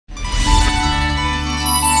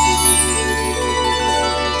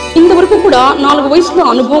ఇంతవరకు కూడా 4 వయసుల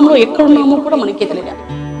అనుభవంలో ఎక్కడున్నామో కూడా మనకే తెలియదు.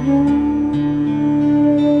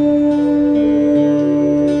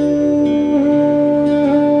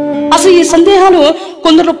 అసలు ఈ సందేహాలు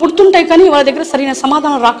కొందరు పుడుతుంటాయి, కానీ వాళ్ళ దగ్గర సరైన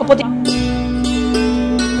సమాధానం రాకపోతే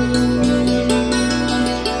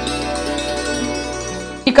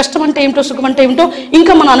ఈ కష్టం అంటే ఏమిటో, సుఖం అంటే ఏమిటో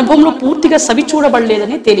ఇంకా మన అనుభవంలో పూర్తిగా సవి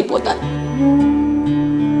చూడబడలేదని తేలిపోతారు.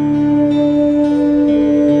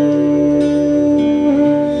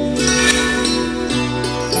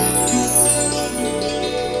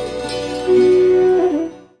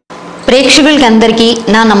 ప్రేక్షకులకి అందరికీ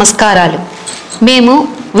నా నమస్కారాలు. మేము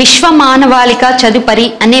విశ్వ మానవాళిక చదుపరి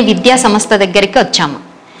అనే విద్యా సంస్థ దగ్గరికి వచ్చాము.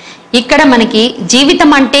 ఇక్కడ మనకి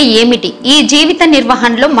జీవితం అంటే ఏమిటి, ఈ జీవిత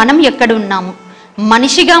నిర్వహణలో మనం ఎక్కడ ఉన్నాము,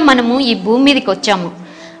 మనిషిగా మనము ఈ భూమి మీదకి వచ్చాము,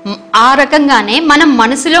 ఆ రకంగానే మనం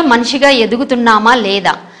మనసులో మనిషిగా ఎదుగుతున్నామా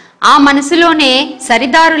లేదా, ఆ మనసులోనే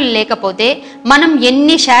సరిదారులు లేకపోతే మనం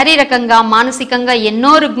ఎన్ని శారీరకంగా మానసికంగా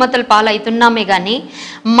ఎన్నో రుగ్మతలు పాలవుతున్నామే కానీ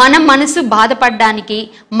మన మనసు బాధపడడానికి,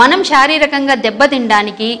 మనం శారీరకంగా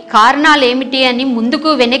దెబ్బతినడానికి కారణాలు ఏమిటి అని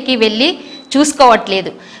ముందుకు వెనక్కి వెళ్ళి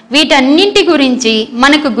చూసుకోవట్లేదు. వీటన్నింటి గురించి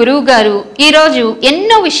మనకు గురువు గారు ఈరోజు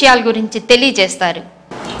ఎన్నో విషయాల గురించి తెలియజేస్తారు.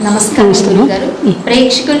 నమస్కారం గురువు గారు.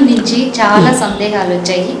 ప్రేక్షకుల నుంచి చాలా సందేహాలు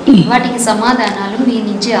వచ్చాయి, వాటికి సమాధానాలు మీ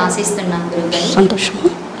నుంచి ఆశిస్తున్నాం గురువు గారు. సంతోషం.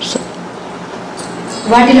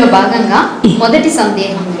 వాటిలో భాగంగా మొదటి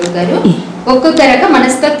సందేహం గురువు గారు, ఒక్కొక్క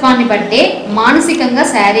మనస్తత్వాన్ని బట్టే మానసికంగా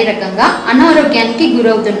శారీరకంగా అనారోగ్యానికి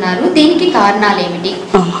గురవుతున్నారు, దీనికి కారణాలు ఏమిటి?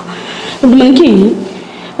 ఇప్పుడు మనకి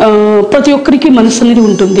ప్రతి ఒక్కరికి మనసు అనేది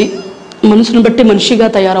ఉంటుంది, మనసును బట్టి మనిషిగా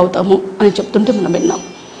తయారవుతాము అని చెప్తుంటే మనం విన్నాం.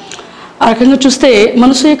 ఆ రకంగా చూస్తే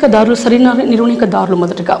మనసు యొక్క దారులు సరైన నిర్వహణ దారులు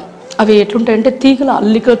మొదటగా అవి ఎట్లుంటాయంటే తీగల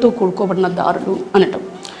అల్లికలతో కూడుకోబడిన దారులు అనటం.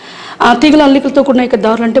 ఆ తీగల అల్లికలతో కూడిన యొక్క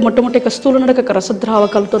దారులు అంటే మొట్టమొదటి స్థూల నడక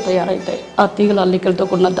రసద్రావకాలతో తయారవుతాయి ఆ తీగల అల్లికలతో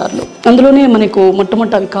కూడిన దారులు. అందులోనే మనకు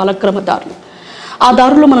మొట్టమొదటి అవి కాలక్రమ దారులు. ఆ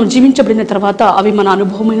దారుల్లో మనం జీవించబడిన తర్వాత అవి మన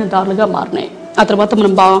అనుభవమైన దారులుగా మారినాయి. ఆ తర్వాత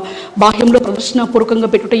మనం బాహ్యంలో ప్రదర్శనపూర్వకంగా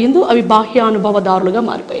పెట్టుట ఎందు అవి బాహ్య అనుభవ దారులుగా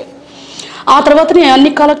మారిపోయాయి. ఆ తర్వాతనే అన్ని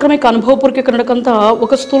కాలక్రమిక అనుభవపూర్వక నడకంతా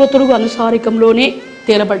ఒక స్థూల తొడుగు అనుసారికంలోనే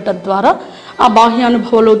తేలబడ్డం ద్వారా ఆ బాహ్య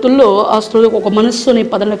అనుభవ లోతుల్లో ఆ స్థూలకు ఒక మనస్సు అనే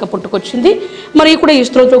పదనడక పుట్టుకొచ్చింది. మరియు కూడా ఈ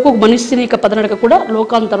స్థూలకు ఒక మనిషి అనే పదనడక కూడా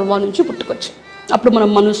లోకాంతర్వా నుంచి పుట్టుకొచ్చింది. అప్పుడు మన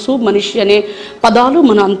మనస్సు మనిషి అనే పదాలు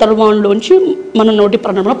మన అంతర్వాణంలోంచి మన నోటి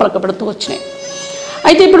ప్రణంలో పలకబడుతూ వచ్చినాయి.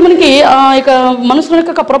 అయితే ఇప్పుడు మనకి ఇక మనసు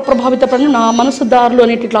యొక్క ప్రభావిత పడిన మనసు దారులు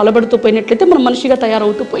అనేటి ఇట్లా అలబడుతూ పోయినట్లయితే మనం మనిషిగా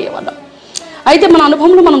తయారవుతూ పోయేవాళ్ళం. అయితే మన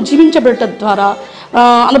అనుభవంలో మనం జీవించబడటం ద్వారా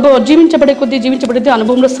జీవించబడితే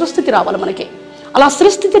అనుభవంలో స్థిరస్థితి రావాలి మనకి. అలా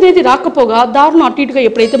స్థిరస్థితి అనేది రాకపోగా దారును అటు ఇటుగా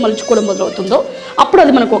ఎప్పుడైతే మలుచుకోవడం మొదలవుతుందో అప్పుడు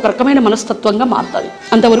అది మనకు ఒక రకమైన మనస్తత్వంగా మారుతుంది.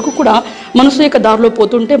 అంతవరకు కూడా మనసు యొక్క దారిలో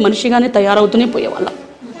పోతుంటే మనిషిగానే తయారవుతూనే పోయేవాళ్ళం.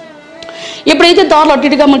 ఎప్పుడైతే దారులు అటు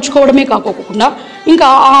ఇటుగా మలుచుకోవడమే కాకోకుండా ఇంకా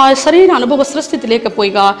ఆ సరైన అనుభవ స్థిరస్థితి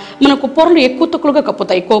లేకపోయిగా మనకు పొరలు ఎక్కువ తక్కువగా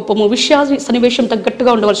కప్పుతాయి. కోపము, సన్నివేశం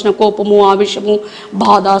తగ్గట్టుగా ఉండవలసిన కోపము, ఆవేశము,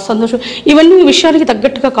 బాధ, సంతోషం ఇవన్నీ విషయానికి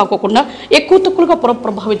తగ్గట్టుగా కాకోకుండా ఎక్కువ తక్కువగా పొర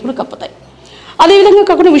ప్రభావితములు కప్పుతాయి. అదేవిధంగా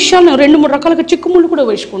కాకుండా విషయాలను 2-3 రకాలుగా చిక్కుముళ్ళు కూడా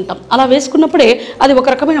వేసుకుంటాం. అలా వేసుకున్నప్పుడే అది ఒక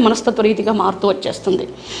రకమైన మనస్తత్వ రీతిగా మారుతూ వచ్చేస్తుంది.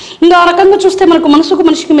 ఇంకా ఆ రకంగా చూస్తే మనకు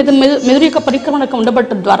మనిషికి మెదడు యొక్క పరిక్రమణకు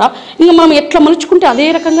ఉండబడటం ద్వారా ఇంకా మనం ఎట్లా మలుచుకుంటే అదే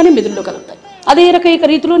రకంగానే మెదుడులో కలుగుతాయి. అదే రకైక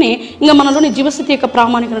రీతిలోనే ఇంకా మనలోని జీవస్థితి యొక్క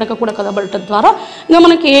ప్రామాణిక నడక కూడా కదబడటం ద్వారా ఇంకా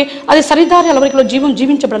మనకి అది సరిదారి అలవరికలో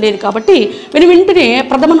జీవించబడలేదు కాబట్టి వెంటనే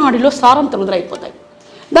ప్రథమ నాడిలో సారం మొదలైపోతాయి.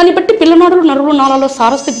 దాన్ని బట్టి పిల్లనాడులు నరువులు నాళాల్లో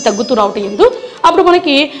సారస్థితి తగ్గుతూ రావటం ఎందు అప్పుడు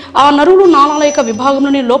మనకి ఆ నరువులు నాళాల యొక్క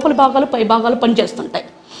విభాగంలోని లోపలి భాగాలు పై భాగాలు పనిచేస్తుంటాయి.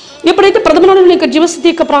 ఎప్పుడైతే ప్రథమ నాడుల యొక్క జీవస్థితి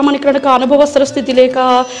యొక్క ప్రామాణిక నడక అనుభవ స్థిరస్థితి లేక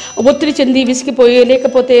ఒత్తిడి చెంది విసిగిపోయి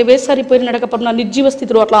లేకపోతే వేసారిపోయిన నడక పడిన నిర్జీవ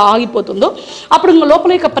స్థితిలో అట్లా ఆగిపోతుందో అప్పుడు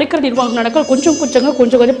లోపల యొక్క పరికర నిర్వహణ నడక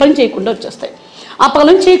కొంచెం పని చేయకుండా వచ్చేస్తాయి. ఆ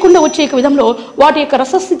పనులు చేయకుండా వచ్చే విధంలో వాటి యొక్క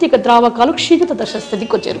రసస్థితి యొక్క ద్రావకాలు క్షీణత దశ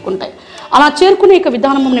స్థితికి చేరుకుంటాయి. అలా చేరుకునే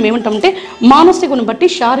విధానం మనం ఏమంటామంటే మానసికను బట్టి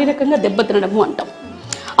శారీరకంగా దెబ్బతినడము అంటాం.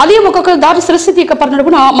 అదే ఒక్కొక్క దారి స్థిరస్థితి యొక్క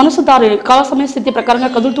పరిణడుగున మనసు దారి కాల సమయ స్థితి ప్రకారంగా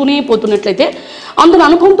కదులుతూనే పోతున్నట్లయితే అందులో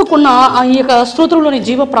అనుభవంతో కొన్న ఈ యొక్క స్తోత్రంలోని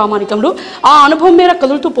జీవ ప్రామాణికంలో ఆ అనుభవం మేర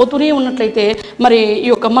కదులుతూ పోతూనే ఉన్నట్లయితే మరి ఈ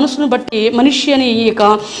యొక్క మనసును బట్టి మనిషి అనే ఈ యొక్క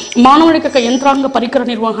మానవుడి యొక్క యంత్రాంగ పరికర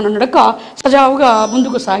నిర్వహణ నడక సజావుగా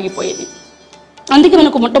ముందుకు సాగిపోయేది. అందుకే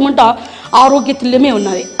మనకు మొట్టమొదట ఆరోగ్య తుల్యమే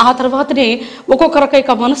ఉన్నది. ఆ తర్వాతనే ఒక్కొక్క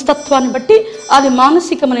రకైక మనస్తత్వాన్ని బట్టి అది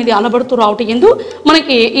మానసికం అనేది అలబడుతూ రావటం ఎందు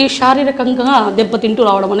మనకి ఈ శారీరకంగా దెబ్బతింటూ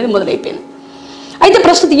రావడం అనేది మొదలైపోయింది. అయితే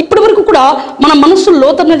ప్రస్తుతం ఇప్పుడు ఇప్పటి వరకు కూడా మన మనస్సు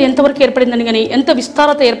లోతన్నది ఎంతవరకు ఏర్పడిందని కానీ, ఎంత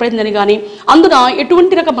విస్తారత ఏర్పడిందని కానీ, అందున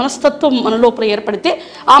ఎటువంటి రక మనస్తత్వం మన లోపల ఏర్పడితే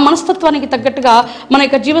ఆ మనస్తత్వానికి తగ్గట్టుగా మన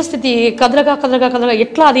యొక్క జీవస్థితి కదలగా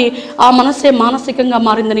ఎట్లా అది ఆ మనస్సే మానసికంగా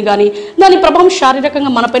మారిందని కానీ, దాని ప్రభావం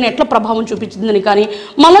శారీరకంగా మనపైన ఎట్లా ప్రభావం చూపించిందని కానీ,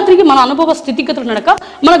 మళ్ళీ తిరిగి మన అనుభవ స్థితిగతులు నడక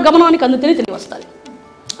మన గమనానికి అందుతేనే తెలివి వస్తుంది.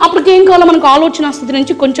 అప్పటికి ఏం కావాలో మనకు ఆలోచన స్థితి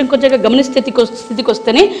నుంచి కొంచెంగా గమని స్థితికి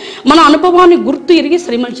వస్తేనే మన అనుభవాన్ని గుర్తు ఎరిగి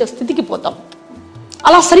సరిమలిచే స్థితికి పోతాం.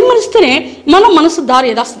 అలా సరిమలిస్తేనే మన మనసు దారి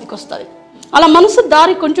యథాస్థితికి వస్తుంది. అలా మనసు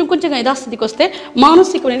దారి కొంచెంగా యథాస్థితికి వస్తే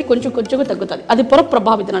మానసికం అనేది కొంచెంగా తగ్గుతుంది. అది పొర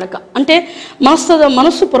ప్రభావిత నడక. అంటే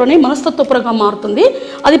మనస్సు పొరని మనస్తత్వ పొరగా మారుతుంది.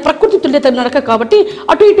 అది ప్రకృతి తుల్యత నడక కాబట్టి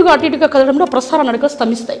అటు ఇటుగా కదలడంలో ప్రసార నడకలు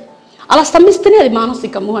స్తంభిస్తాయి. అలా స్తంభిస్తేనే అది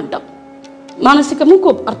మానసికము అంటాం. మానసికము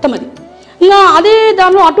అర్థం అది. ఇంకా అదే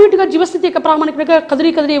దానిలో అటు ఇటుగా జీవస్థితి యొక్క ప్రామాణికంగా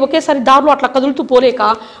కదిలి ఒకేసారి దారిలో అట్లా కదులుతూ పోలేక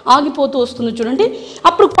ఆగిపోతూ వస్తుంది చూడండి.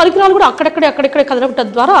 అప్పుడు పరికరాలు కూడా అక్కడెక్కడ కదలటం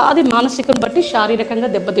ద్వారా అది మానసికం బట్టి శారీరకంగా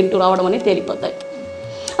దెబ్బతింటూ రావడం అనేది తేలిపోతాయి.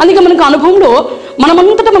 అందుకే మనకు అనుభవంలో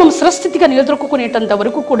మనమంతటా మనం స్థిరస్థితిగా నిలదొక్కునేటంత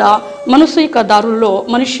వరకు కూడా మనసు యొక్క దారుల్లో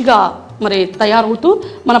మనిషిగా మరి తయారవుతూ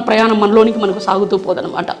మన ప్రయాణం మనలోనికి మనకు సాగుతూ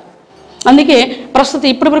పోదనమాట. అందుకే ప్రస్తుతం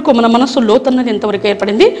ఇప్పటి వరకు మన మనసు లోతన్నది ఎంతవరకు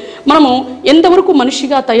ఏర్పడింది, మనము ఎంతవరకు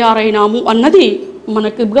మనిషిగా తయారైనాము అన్నది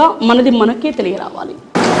మనకే తెలియరావాలి.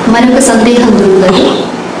 మరొక సందేహం గురువుగారు,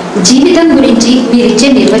 జీవితం గురించి మీరిచ్చే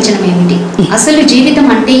నిర్వచనం ఏమిటి? అసలు జీవితం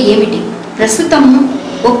అంటే ఏమిటి? ప్రస్తుతం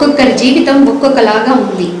ఒక్కొక్కరి జీవితం ఒక్కొక్కలాగా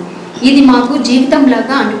ఉంది. ఇది మాకు జీవితం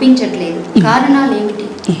లాగా అనిపించట్లేదు. కారణాలు ఏమిటి?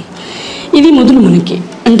 ఇది మొదలు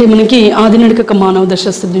మనకి ఆదినడిక మానవ దశ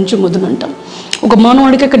స్థితి నుంచి మొదలు అంటాం. ఒక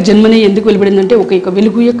మానవుడికి అక్కడ జన్మనే ఎందుకు వెలువడిందంటే ఒక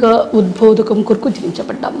వెలుగు యొక్క ఉద్బోధకం కొరకు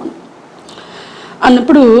జనించబడ్డాం మనం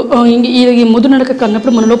అన్నప్పుడు. ఈ మొదలు నడక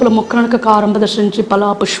అన్నప్పుడు మన లోపల మొక్క నడక ఆరంభ దశ నుంచి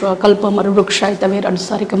ఫల పుష్ప కల్ప మరు వృక్షాయిత వేరు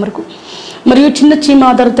అనుసారిక వరకు మరియు చిన్న చీమ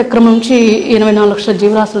ఆధారిత క్రమం నుంచి 84 లక్షల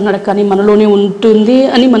జీవరాశుల నడక అని మనలోనే ఉంటుంది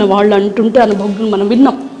అని మన వాళ్ళు అంటుంటే అనుభవం మనం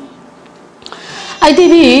విన్నాం. అయితే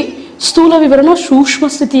ఇవి స్థూల వివరణ, సూక్ష్మ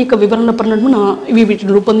స్థితి యొక్క వివరణ పరిణామన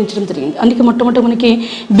వీటిని రూపొందించడం జరిగింది. అందుకే మొట్టమొదటి మనకి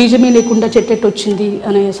బీజమే లేకుండా చెట్టెట్టు వచ్చింది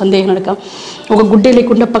అనే సందేహం నడక, ఒక గుడ్డే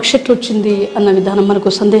లేకుండా పక్షెట్లు వచ్చింది అన్న విధానం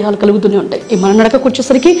మనకు సందేహాలు కలుగుతూనే ఉంటాయి. ఈ మన నడకకు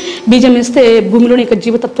వచ్చేసరికి బీజం వేస్తే భూమిలోని యొక్క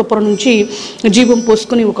జీవతత్వ పొర నుంచి జీవం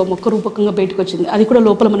పోసుకొని ఒక మొక్క రూపకంగా బయటకు వచ్చింది. అది కూడా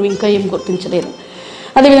లోపల మనం ఇంకా ఏం గుర్తించలేదు.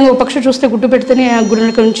 అదేవిధంగా ఒక పక్షి చూస్తే గుడ్డు పెడితేనే ఆ గుడి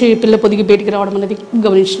నడక నుంచి పిల్ల పొదిగి బయటికి రావడం అనేది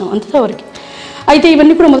గమనించినాం అంతవరకు. అయితే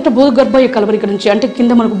ఇవన్నీ కూడా మొదట భూగర్భయ్య కలవరిక నుంచి, అంటే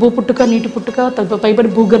కింద మనకు భూ పుట్టుక నీటి పుట్టుక పైబడి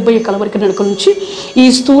భూగర్భయ్య కలవరిక నడక నుంచి ఈ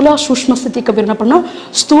స్థూల సూక్ష్మ స్థితి వినపడిన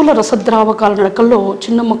స్థూల రసద్రావకాల నడకల్లో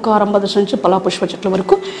చిన్న మొక్క ఆరంభ దశ నుంచి ఫలాపుష్ప చెట్ల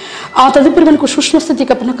వరకు, ఆ తదుపరి మనకు సూక్ష్మ స్థితి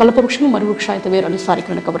కప్పిన కల్పవృక్షము మరియు వృక్షాయిత వేరు అనుసారిక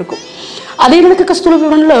నడక వరకు. అదే నడక స్థూల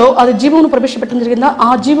వివరణలో అది జీవమును ప్రవేశపెట్టడం జరిగిందా, ఆ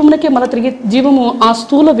జీవమునకే మళ్ళీ తిరిగి జీవము ఆ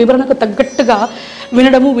స్థూల వివరణకు తగ్గట్టుగా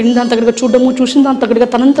వినడము, విని దాని తగ్గట్టుగా చూడడము, చూసిన దాని తగ్గట్టుగా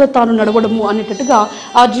తనంతర తాను నడవడము అనేటట్టుగా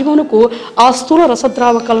ఆ జీవమునకు ఆ స్థూల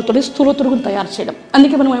రసద్రావకాలతో స్థూల తురుగును తయారు చేయడం.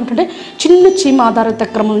 అందుకే మనం ఏమిటంటే చిన్న చీమ ఆధారిత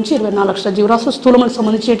క్రమం నుంచి 24 లక్షల జీవరాశులు స్థూలములకు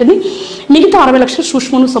సంబంధించినవి, మిగతా 60 లక్షల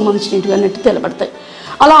సూక్ష్మములకు సంబంధించినవి అన్నట్టు తెలబడతాయి.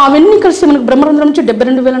 అలా అవన్నీ కలిసి మనకు బ్రహ్మరంధ్రం నుంచి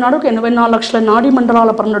 72,000 నాడుకు 84 లక్షల నాడీ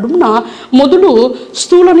మండలాల పరనడుమున మొదలు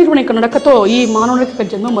స్థూల నిర్వహణ యొక్క నడకతో ఈ మానవుడికి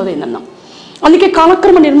జన్మ మొదలైందన్నాం. అందుకే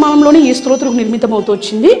కాలక్రమ నిర్మాణంలోనే ఈ స్తోత్రకు నిర్మితం అవుతూ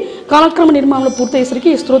వచ్చింది. కాలక్రమ నిర్మాణంలో పూర్తయ్యేసరికి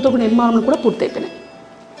ఈ స్తోత్రకు నిర్మాణంలో కూడా పూర్తయిపోయినాయి.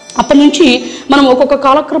 అప్పటి నుంచి మనం ఒక్కొక్క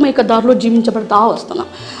కాలక్రమ యొక్క దారిలో జీవించబడతా వస్తున్నాం.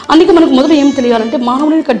 అందుకే మనకు మొదలు ఏం తెలియాలంటే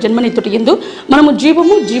మానవుని యొక్క జన్మనెత్తుటి ఎందు మనము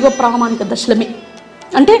జీవ ప్రామాణిక దశలమే.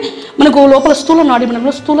 అంటే మనకు లోపల స్థూల నాడీ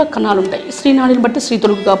మండలంలో స్థూల కణాలు ఉంటాయి. స్త్రీ నాడిని బట్టి స్త్రీ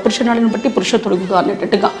తొడుగుగా, పురుష నాడిని బట్టి పురుష తొడుగుగా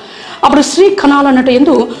అనేటట్టుగా. అప్పుడు స్త్రీ కణాలు అన్నట్టు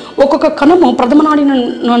ఎందు ఒక్కొక్క కణము ప్రథమ నాడి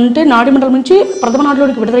అంటే నాడీ మండలం నుంచి ప్రథమ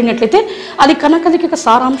నాడిలోనికి విడుదలైనట్లయితే అది కణకదిక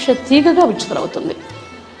సారాంశ తీగగా విచ్చుదలవుతుంది.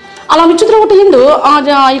 అలా విచ్చుదలవుట ఎందు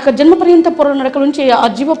ఆ యొక్క జన్మ పర్యంత పొర నడక నుంచి ఆ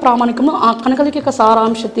జీవ ప్రామాణికము ఆ కణకదిక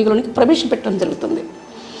సారాంశ తీగలోనికి ప్రవేశపెట్టడం జరుగుతుంది.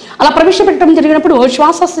 అలా ప్రవేశపెట్టడం జరిగినప్పుడు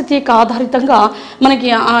శ్వాసస్థితి యొక్క ఆధారితంగా మనకి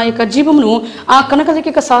ఆ యొక్క జీవమును ఆ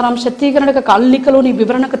కనకదిక సారాంశ తీగనక అల్లికలోని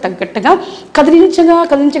వివరణకు తగ్గట్టుగా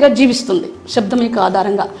కదిలించగా జీవిస్తుంది. శబ్దం యొక్క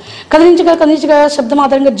ఆధారంగా కదిలించగా శబ్దం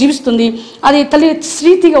ఆధారంగా జీవిస్తుంది. అది తల్లి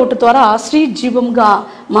స్త్రీ తీగ ఒకటి ద్వారా స్త్రీ జీవంగా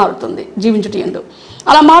మారుతుంది జీవించుట ఎందు.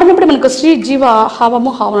 అలా మారినప్పుడు మనకు స్త్రీ జీవ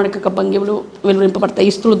హావము హావనడక భంగిములు వెలువరింపబడతాయి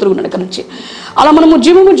ఈ స్థూల తిరుగు నడక నుంచి. అలా మనము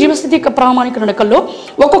జీవస్థితి యొక్క ప్రామాణిక నడకల్లో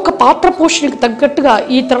ఒక్కొక్క పాత్ర పోషణకు తగ్గట్టుగా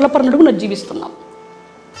ఈ తెరలపర నడుగున జీవిస్తున్నాం.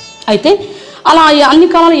 అయితే అలా అన్ని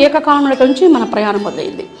కాలాలు ఏకకాలం నడక నుంచి మన ప్రయాణం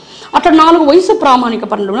మొదలైంది. అట్లా 4 వయసు ప్రామాణిక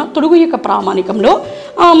పరనడుగున తొడుగు యొక్క ప్రామాణికంలో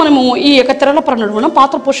మనము ఈ యొక్క తెరలపర నడుగున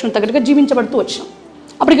పాత్ర పోషణకు తగ్గట్టుగా జీవించబడుతూ వచ్చాం.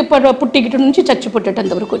 అప్పటికి పుట్టిగిటి నుంచి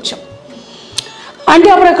చచ్చిపుట్టేటంత వరకు వచ్చాం. అంటే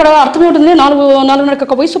అప్పుడు అక్కడ అర్థం ఏమిటంది,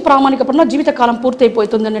 4 వయసు ప్రామాణిక పడిన జీవితకాలం పూర్తి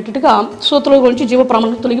అయిపోతుంది అన్నట్టుగా సూత్రుల గురించి జీవ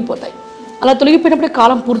ప్రామాణికలు తొలగిపోతాయి. అలా తొలగిపోయినప్పుడే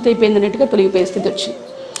కాలం పూర్తయిపోయింది అన్నట్టుగా తొలగిపోయే స్థితి వచ్చింది.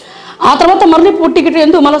 ఆ తర్వాత మళ్ళీ పుట్టికిట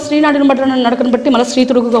ఎందుకు మళ్ళీ స్త్రీనాడిని బట్టి నడకను బట్టి మళ్ళీ స్త్రీ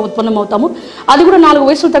తొడుగుగా ఉత్పన్నం అవుతాము. అది కూడా 4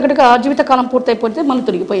 వయసులు తగ్గట్టుగా జీవితకాలం పూర్తయిపోతే మళ్ళీ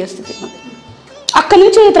తొలగిపోయే స్థితి. అక్కడి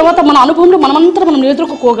నుంచి తర్వాత మన అనుభవంలో మనమంతా మనం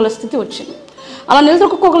నిలదొక్కుకోగల స్థితి వచ్చింది. అలా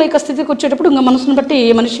నిలదొక్కుకోగల స్థితికి వచ్చేటప్పుడు ఇంకా మనసును బట్టి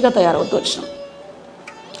మనిషిగా తయారవుతూ వచ్చినాం.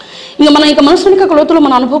 ఇంకా మన మనసుని లోతులో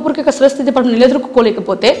మన అనుభవపూర్వక స్థితి పడి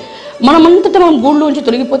నిలదొక్కుకోలేకపోతే మనమంతటా మనం గూళ్ళలోంచి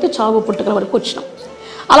తొలగిపోతే చావు పుట్టుకల వరకు వచ్చినాం.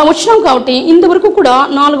 అలా వచ్చినాం కాబట్టి ఇంతవరకు కూడా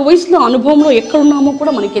 4 వయసుల అనుభవంలో ఎక్కడున్నామో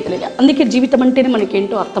కూడా మనకే తెలియదు. అందుకే జీవితం అంటేనే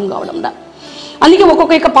మనకేంటో అర్థం కావడంలా. అందుకే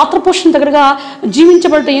ఒక్కొక్క పాత్ర పోషణ దగ్గరగా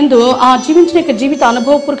జీవించబడటం ఏందో ఆ జీవించిన జీవిత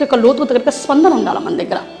అనుభవపూర్వక లోతు దగ్గర స్పందన ఉండాలి మన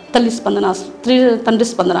దగ్గర. తల్లి స్పందన, తండ్రి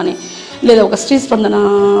స్పందన అని, లేదా ఒక స్త్రీ స్పందన,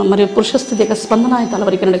 మరియు పురుష స్థితి యొక్క స్పందన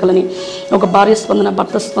తలవరికి నడకలని, ఒక భార్య స్పందన,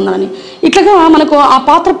 భర్త స్పందన అని, ఇట్లాగా మనకు ఆ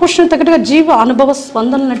పాత్ర పోషణ తగ్గట్టుగా జీవ అనుభవ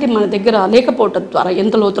స్పందనలంటే మన దగ్గర లేకపోవటం ద్వారా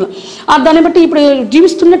ఎంత లోతులు దాన్ని బట్టి ఇప్పుడు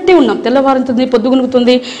జీవిస్తున్నట్టే ఉన్నాం. తెల్లవారుతుంది,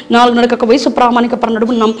 పొద్దుగునుగుతుంది, 4:30 వయసు ప్రామాణిక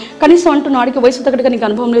నడుమున్నాం. కనీసం అంటూ నాడికి వయసు తగ్గట్టుగా నీకు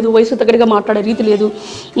అనుభవం లేదు, వయసు తగ్గట్టుగా మాట్లాడే రీతి లేదు,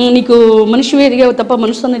 నీకు మనిషివే ఎదిగావు తప్ప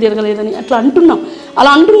మనసు అనేది ఎదగలేదని అట్లా అంటున్నాం.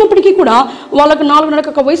 అలా అంటున్నప్పటికీ కూడా వాళ్ళకు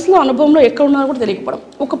 4:30 వయసులో అనుభవంలో ఎక్కడ ఉన్నారో కూడా తెలియకపోవడం.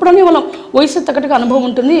 ఒకప్పుడనే వాళ్ళం వయసు తగ్గట్టుగా అనుభవం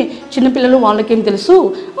ఉంటుంది, చిన్నపిల్లలు వాళ్ళకేం తెలుసు,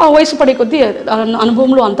 ఆ వయసు పడే కొద్దీ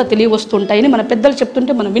అనుభవంలో అంతా తెలియవస్తుంటాయని మన పెద్దలు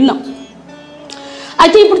చెప్తుంటే మనం విన్నాం.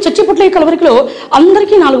 అయితే ఇప్పుడు చచ్చిపుట్ల ఈ కలవరికలో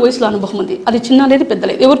అందరికీ 4 వయసుల అనుభవం ఉంది. అది చిన్న లేదు పెద్ద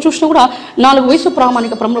లేదు, ఎవరు చూసినా కూడా 4 వయసు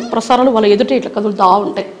ప్రామాణిక ప్రసారాలు వాళ్ళ ఎదుట ఇట్లా కదులుతూ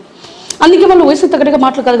ఉంటాయి. అందుకే వాళ్ళు వయసు తగ్గట్టుగా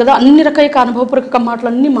మాటలు కాదు కదా, అన్ని రకాల అనుభవపూర్వక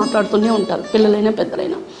మాటలన్నీ మాట్లాడుతూనే ఉంటారు, పిల్లలైనా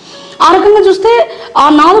పెద్దలైనా. ఆ రకంగా చూస్తే ఆ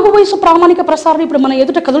 4 వయసు ప్రామాణిక ప్రసారం ఇప్పుడు మన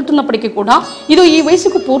ఎదుట కదులుతున్నప్పటికీ కూడా ఇదో ఈ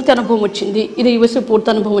వయసుకు పూర్తి అనుభవం వచ్చింది, ఇది ఈ వయసు పూర్తి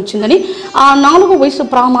అనుభవం వచ్చిందని ఆ 4 వయసు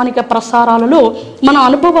ప్రామాణిక ప్రసారాలలో మన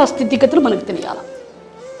అనుభవ స్థితిగతులు మనకు తెలియాలి.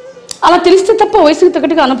 అలా తెలిస్తే తప్ప వయసుకు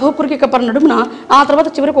తగ్గట్టుగా అనుభవపూర్వక నడుమున ఆ తర్వాత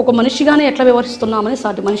చివరికి ఒక మనిషిగానే ఎట్లా వ్యవహరిస్తున్నామని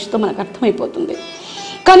సాటి మనిషితో మనకు అర్థమైపోతుంది.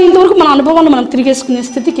 కానీ ఇంతవరకు మన అనుభవాన్ని మనం తిరిగేసుకునే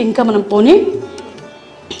స్థితికి ఇంకా మనం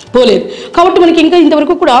పోలేదు. కాబట్టి మనకి ఇంకా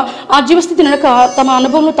ఇంతవరకు కూడా ఆ జీవస్థితి నడక తమ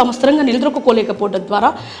అనుభవంలో తమ స్థిరంగా నిలదొక్కుకోలేకపోవడం ద్వారా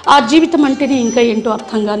ఆ జీవితం అంటేనే ఇంకా ఏంటో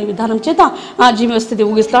అర్థం కాని విధానం చేత ఆ జీవస్థితి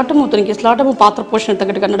ఊగిslaటము, తొనికిslaటము, పాత్ర పోషణ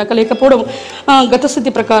తగ్గట్టుగా నడకలేకపోవడం, గత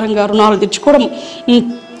స్థితి ప్రకారంగా రుణాలు తెచ్చుకోవడం,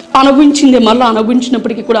 అనుభవించిందే మళ్ళీ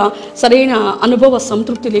అనుభవించినప్పటికీ కూడా సరైన అనుభవ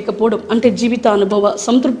సంతృప్తి లేకపోవడం, అంటే జీవిత అనుభవ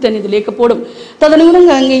సంతృప్తి అనేది లేకపోవడం,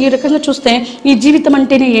 తదనుగుణంగా ఈ రకంగా చూస్తే ఈ జీవితం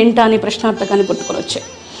అంటేనే ఏంటా అని ప్రశ్నార్థకాన్ని పుట్టుకొని వచ్చాయి.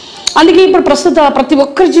 అందుకే ఇప్పుడు ప్రతి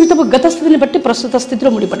ఒక్కరి జీవితము గత స్థితిని బట్టి ప్రస్తుత స్థితిలో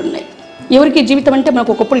ముడిపడి ఉన్నాయి. ఎవరికి జీవితం అంటే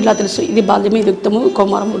మనకు ఒకప్పుడు ఇలా తెలుసు, ఇది బాల్యమే, ఇది యుక్తము,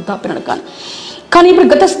 కౌమారం, వృద్ధాప్య నడక. కానీ ఇప్పుడు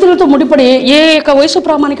గత స్థితులతో ముడిపడి ఏ యొక్క వయసు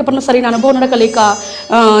ప్రామాణిక సరైన అనుభవం నడక లేక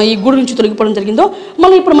ఈ గూడు నుంచి తొలగిపోవడం జరిగిందో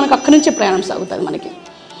మళ్ళీ ఇప్పుడు మనకు అక్కడి నుంచే ప్రయాణం సాగుతుంది. మనకి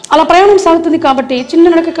అలా ప్రయాణం సాగుతుంది కాబట్టి చిన్న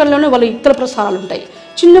నడకలోనే వాళ్ళ యుక్తుల ప్రసారాలు ఉంటాయి,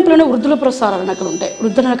 చిన్న పిల్లనే వృద్ధుల ప్రసారాల నడకలు ఉంటాయి,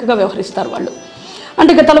 వృద్ధ నడకగా వ్యవహరిస్తారు వాళ్ళు.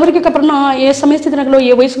 అంటే తలవరికి ఏ సమయస్థితి నగలో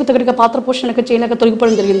ఏ వయసుకు తగ్గట్టుగా పాత్ర పోషణ చేయలేక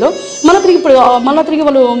తొలగిపోవడం జరిగిందో మళ్ళీ తిరిగి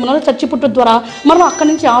వాళ్ళు మళ్ళీ చచ్చిపుట్టు ద్వారా మళ్ళీ అక్కడి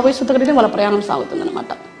నుంచి ఆ వయసు తగ్గట్టుగా వాళ్ళ ప్రయాణం సాగుతుంది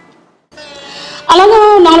అనమాట. అలాగా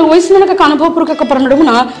 4 వయసుల నడక అనుభవపూర్వక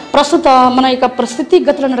నడుమున ప్రస్తుత మన యొక్క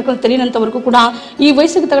స్థితిగతుల నడకలు తెలియనంత వరకు కూడా ఈ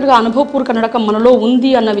వయసుకు తగ్గట్టుగా అనుభవపూర్వక నడక మనలో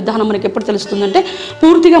ఉంది అన్న విధానం మనకి ఎప్పుడు తెలుస్తుందంటే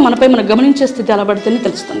పూర్తిగా మనపై మనం గమనించే స్థితి అలబడితేనే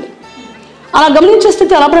తెలుస్తుంది. అలా గమనించే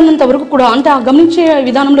స్థితి అలబడినంత వరకు కూడా అంటే ఆ గమనించే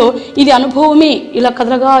విధానంలో ఇది అనుభవమే, ఇలా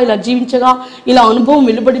కదలగా, ఇలా జీవించగా, ఇలా అనుభవం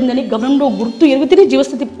వెలువడిందని గమనంలో గుర్తు ఎరుగుతూనే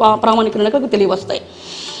జీవస్థితి ప్రామాణిక నడకకు తెలియవస్తాయి.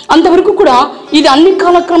 అంతవరకు కూడా ఇది అన్ని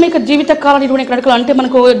కాలక్రమిక జీవిత కాల నిర్వహణ నడకలు, అంటే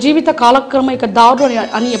మనకు జీవిత కాలక్రమిక దారులు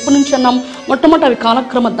అని ఎప్పటి నుంచి అన్నాం, మొట్టమొదటి అవి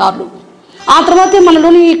కాలక్రమ దారులు. ఆ తర్వాతే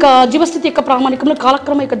మనలోని జీవస్థితి యొక్క ప్రామాణికంలో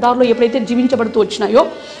కాలక్రమిక దారులు ఎప్పుడైతే జీవించబడుతూ వచ్చినాయో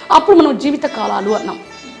అప్పుడు మనం జీవిత కాలాలు అన్నాం,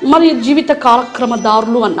 మరి జీవిత కాలక్రమ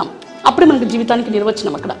దారులు అన్నాం. అప్పుడే మనకు జీవితానికి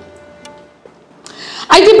నిర్వచనం అక్కడ.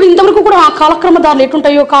 అయితే ఇప్పుడు ఇంతవరకు కూడా ఆ కాలక్రమ దారులు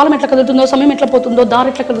ఎట్లుంటాయో, కాలం ఎట్లా కదులుతుందో, సమయం ఎట్లా పోతుందో, దారి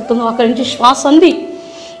ఎట్లా కదులుతుందో, అక్కడి నుంచి శ్వాస అంది,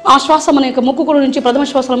 ఆ శ్వాస మన యొక్క ముక్కుకుల నుంచి ప్రథమ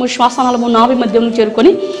శ్వాసనము, శ్వాసనాళము, నాభి మధ్యం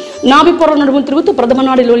చేరుకొని నాభి పొర నడుములు తిరుగుతూ ప్రథమ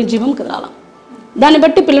నాడిలోని జీవం కదలాల. దాన్ని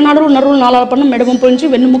బట్టి పిల్లనాడులు, నరులు, నాళాల పన్ను, మెడవంపు నుంచి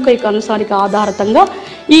వెన్నుముక్క యొక్క అనుసారిక ఆధారితంగా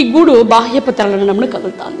ఈ గూడు బాహ్యపు తెరలనమును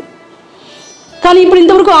కదులుతుంది. కానీ ఇప్పుడు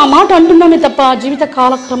ఇంతవరకు ఆ మాట అంటున్నామే తప్ప, జీవిత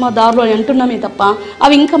కాలక్రమ దారులు అని అంటున్నామే తప్ప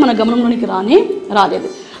అవి ఇంకా మన గమనంలోనికి రాలేదు.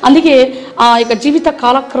 అందుకే ఆ యొక్క జీవిత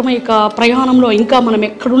కాలక్రమ యొక్క ప్రయాణంలో ఇంకా మనం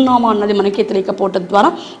ఎక్కడున్నామో అన్నది మనకే తెలియకపోవడం ద్వారా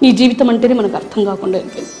ఈ జీవితం అంటేనే మనకు అర్థం కాకుండా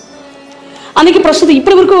వెళ్ళింది. అందుకే ప్రస్తుతం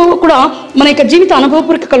ఇప్పటి వరకు కూడా మన యొక్క జీవిత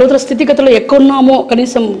అనుభవపూర్వక లోతుల స్థితిగతుల్లో ఎక్కడున్నామో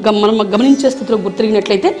కనీసం మనం గమనించే స్థితిలో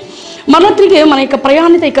గుర్తిరిగినట్లయితే మళ్ళీ తిరిగి మన యొక్క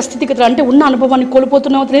ప్రయాణిత యొక్క స్థితిగతులు, అంటే ఉన్న అనుభవాన్ని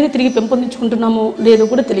కోల్పోతున్నామో తెలియదు, తిరిగి పెంపొందించుకుంటున్నామో లేదో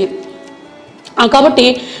కూడా తెలియదు. కాబట్టి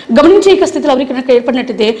గమనించే యొక్క స్థితిలో ఎవరికి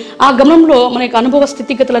ఏర్పడినట్టయితే ఆ గమనంలో మన యొక్క అనుభవ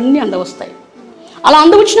స్థితిగతులన్నీ అందవస్తాయి. అలా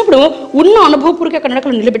అందవచ్చినప్పుడు ఉన్న అనుభవపూర్వక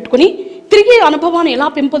నడకలు నిలబెట్టుకుని తిరిగి అనుభవాన్ని ఎలా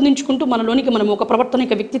పెంపొందించుకుంటూ మనలోనికి మనం ఒక ప్రవర్తన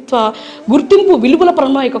యొక్క వ్యక్తిత్వ గుర్తింపు విలువల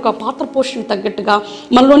పరంగా ఒక పాత్ర పోషణ తగ్గట్టుగా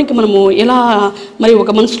మనలోనికి మనము ఎలా మరి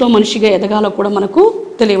ఒక మనసులో మనిషిగా ఎదగాలో కూడా మనకు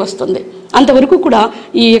తెలియవస్తుంది. అంతవరకు కూడా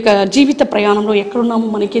ఈ యొక్క జీవిత ప్రయాణంలో ఎక్కడున్నామో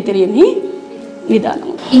మనకే తెలియని విధానం.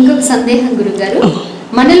 ఇంకొక సందేహం గురుగారు,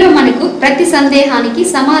 మనలో మనకు ప్రతి సందేహానికి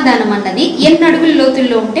సమాధానం అన్నది ఎన్ని అడుగుల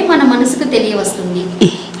లోతుల్లో ఉంటే మన మనసుకు తెలియవస్తుంది?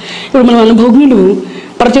 ఇప్పుడు మన అనుభవజ్ఞులు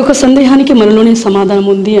ప్రతి ఒక్క సందేహానికి మనలోనే సమాధానం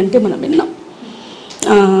ఉంది అంటే మనం విన్నాం.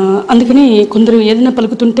 అందుకని కొందరు ఏదైనా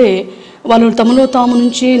పలుకుతుంటే వాళ్ళు తమలో తాము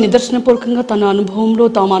నుంచి నిదర్శనపూర్వకంగా తన అనుభవంలో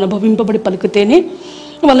తాము అనుభవింపబడి పలికితేనే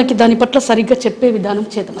వాళ్ళకి దాని పట్ల సరిగ్గా చెప్పే విధానం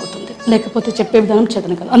చేతనవుతుంది, లేకపోతే చెప్పే విధానం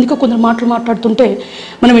చేతన కాదు. అందుకే కొందరు మాట్లాడుతుంటే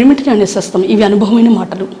మనం వెంటనే అనేసేస్తాం ఇవి అనుభవమైన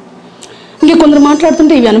మాటలు, ఇంకా కొందరు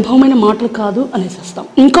మాట్లాడుతుంటే ఇవి అనుభవమైన మాటలు కాదు అనేసేస్తాం.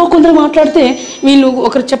 ఇంకో కొందరు మాట్లాడితే వీళ్ళు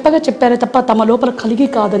ఒకరు చెప్పారే తప్ప తమ లోపల కలిగి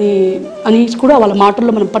కాదని కూడా వాళ్ళ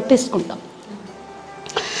మాటల్లో మనం పట్టేసుకుంటాం.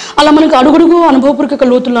 అలా మనకు అడుగడుగు అనుభవపూర్వక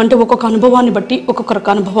లోతులు అంటే ఒక్కొక్క అనుభవాన్ని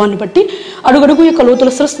బట్టి అడుగడుగు యొక్క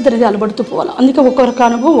లోతుల సృష్టి అనేది అలబడుతూ పోవాలి. అందుకే ఒక్కొక్క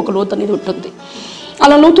అనుభవం ఒక లోతు అనేది ఉంటుంది.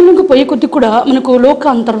 అలా లోతులకు పోయే కొద్ది కూడా మనకు లోక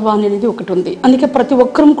అంతర్వాణి అనేది ఒకటి ఉంది. అందుకే ప్రతి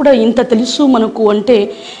ఒక్కరం కూడా ఇంత తెలుసు మనకు అంటే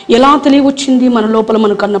ఎలా తెలియవచ్చింది మన లోపల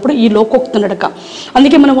మనకు అన్నప్పుడు ఈ లోకోక్త నడక.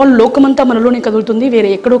 అందుకే మన వాళ్ళు లోకమంతా మనలోనే కదులుతుంది, వేరే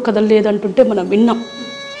ఎక్కడో కదలలేదు అంటుంటే మనం విన్నాం.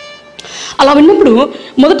 అలా విన్నప్పుడు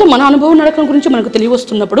మొదట మన అనుభవం నడకం గురించి మనకు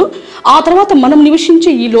తెలియవస్తున్నప్పుడు ఆ తర్వాత మనం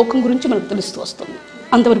నివసించే ఈ లోకం గురించి మనకు తెలుస్తూ వస్తుంది.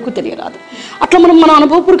 అంతవరకు తెలియరాదు. అట్లా మనం మన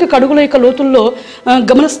అనుభవపూర్వక అడుగుల యొక్క లోతుల్లో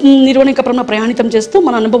గమన నిర్వహణపరంగా ప్రయాణితం చేస్తూ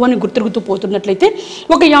మన అనుభవాన్ని గుర్తిరుగుతూ పోతున్నట్లయితే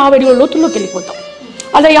ఒక 50 అడుగుల లోతుల్లోకి వెళ్ళిపోతాం.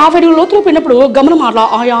 అలా 50 అడుగుల లోతులో పోయినప్పుడు గమనం అలా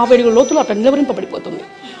ఆ 50 అడుగుల లోతులు అట్లా నిలవరింపబడిపోతుంది.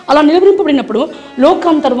 అలా నిలవరింపబడినప్పుడు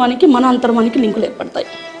లోకాంతర్వానికి మన అంతర్వానికి లింకులు ఏర్పడతాయి.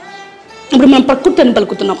 ఇప్పుడు మనం ప్రకృతి అని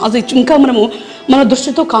పలుకుతున్నాం, అది ఇంకా మనము మన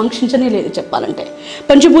దృష్టితో కాంక్షించనే లేదు. చెప్పాలంటే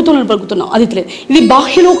పంచభూతాలను పలుకుతున్నాం, అది లేదు. ఇది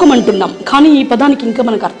బాహ్యలోకం అంటున్నాం, కానీ ఈ పదానికి ఇంకా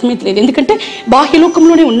మనకు అర్థమైతే లేదు. ఎందుకంటే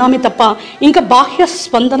బాహ్యలోకంలోనే ఉన్నామే తప్ప ఇంకా బాహ్య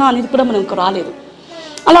స్పందన అనేది కూడా మనకు రాలేదు.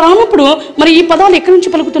 అలా రానప్పుడు మరి ఈ పదాలు ఎక్కడి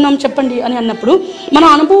నుంచి పలుకుతున్నాం చెప్పండి అని అన్నప్పుడు మన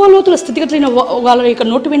అనుభవాలోతుల స్థితిగతులైన వాళ్ళ యొక్క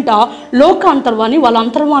నోటి వెంట లోక అంతర్వాన్ని వాళ్ళ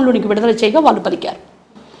అంతర్వాన్లోనికి విడుదల చేయగా వాళ్ళు పలికారు.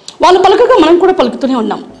 వాళ్ళు పలకగా మనం కూడా పలుకుతూనే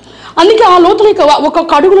ఉన్నాం. అందుకే ఆ లోతుల యొక్క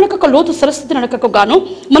ఒక్కొక్క అడుగు నడక ఒక లోతు సరస్వతి నడకకు గాను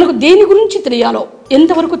మనకు దేని గురించి తెలియాలో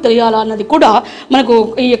ఎంతవరకు తెలియాలా అన్నది కూడా మనకు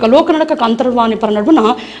ఈ యొక్క లోక నడక అంతర్వాణి పరనడున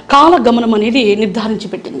కాల గమనం అనేది నిర్ధారించి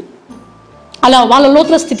పెట్టింది. అలా వాళ్ళ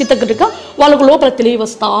లోతుల స్థితి తగ్గట్టుగా వాళ్ళకు లోపల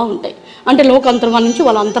తెలియవస్తూ ఉంటాయి. అంటే లోక అంతర్వాణి నుంచి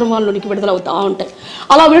వాళ్ళ అంతర్వాణంలోనికి విడుదలవుతూ ఉంటాయి.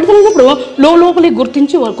 అలా విడుదలైనప్పుడు లోపలి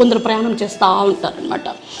గుర్తించి వాళ్ళు కొందరు ప్రయాణం చేస్తూ ఉంటారనమాట.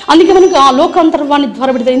 అందుకే మనకు ఆ లోక అంతర్వాణి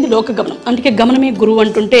ద్వారా విడుదలైంది లోక గమనం. అందుకే గమనమే గురువు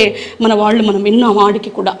అంటుంటే మనం విన్నాం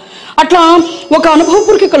ఆడికి కూడా. అట్లా ఒక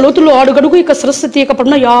అనుభవపూర్వక లోతుల్లో అడుగడుగు యొక్క సరస్వతి యొక్క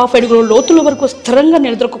పడిన 50 అడుగుల లోతుల వరకు స్థిరంగా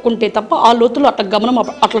నిలదొక్కుంటే తప్ప ఆ లోతులు అట్లా గమనం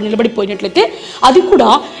అట్లా నిలబడిపోయినట్లయితే అది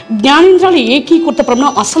కూడా జ్ఞానేంద్రాలు ఏకీకృత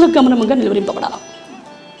పడిన అసలు గమనంగా నిలవరింపబడాలి.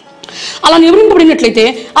 అలా నిలవరింపబడినట్లయితే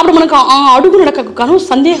అప్పుడు మనకు ఆ అడుగు నడకకు కాను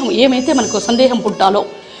సందేహం ఏమైతే మనకు సందేహం పుట్టాలో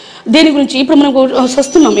దేని గురించి ఇప్పుడు మనకు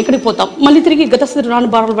వస్తున్నాం, ఎక్కడికి పోతాం, మళ్ళీ తిరిగి గతస్థితి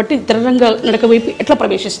రాని భారాలు బట్టి తెరంగ నడక వైపు ఎట్లా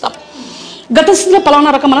ప్రవేశిస్తాం, గతస్థితిలో పలానా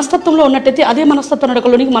రకం మనస్తత్వంలో ఉన్నట్టయితే అదే మనస్తత్వ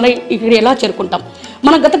నడకలోనికి మనం ఇక్కడ ఎలా చేరుకుంటాం,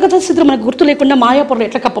 మన గత స్థితిలో మనకు గుర్తు లేకుండా మాయాపొరలు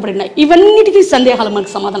ఎట్లా కప్పబడినాయి, ఇవన్నిటికీ సందేహాలు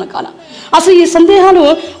మనకు సమాధానం కాల. అసలు ఈ సందేహాలు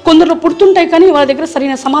కొందరు పుడుతుంటాయి, కానీ వాళ్ళ దగ్గర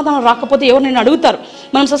సరైన సమాధానం రాకపోతే ఎవరినైనా అడుగుతారు,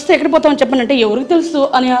 మనం సస్తే ఎక్కడికి పోతామని చెప్పనంటే ఎవరికి తెలుసు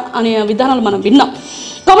అనే విధానాలు మనం విన్నాం.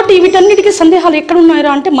 కాబట్టి వీటన్నిటికీ సందేహాలు ఎక్కడ ఉన్నాయా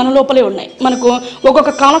అంటే మన లోపలే ఉన్నాయి. మనకు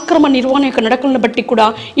ఒక్కొక్క కాలక్రమ నిర్వహణ యొక్క నడకలను బట్టి కూడా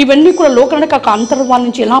ఇవన్నీ కూడా లోక నడక అంతర్వాల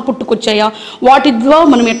నుంచి ఎలా పుట్టుకొచ్చాయా, వాటి ద్వారా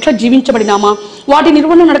మనం ఎట్లా జీవించబడినామా, వాటి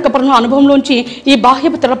నిర్వహణ నడకపరమైన అనుభవంలోంచి ఈ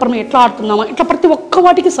బాహ్య తెరపరం ఎట్లా ఆడుతున్నామా, ఇట్లా ప్రతి ఒక్క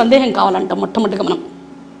వాటికి సందేహం కావాలంట మొట్టమొదటిగా మనం.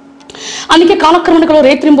 అందుకే కాలక్రమణలో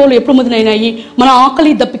రేత్రింబోలు ఎప్పుడు మొదలైనాయి, మన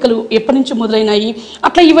ఆకలి దప్పికలు ఎప్పటి నుంచి మొదలైనాయి,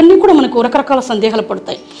 అట్లా ఇవన్నీ కూడా మనకు రకరకాల సందేహాలు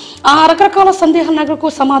పడతాయి. ఆ రకరకాల సందేహాలకు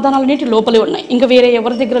సమాధానాలు అనేటి లోపలే ఉన్నాయి, ఇంకా వేరే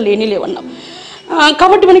ఎవరి దగ్గర లేవన్నాం.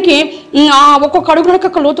 కాబట్టి మనకి ఆ ఒక్కొక్క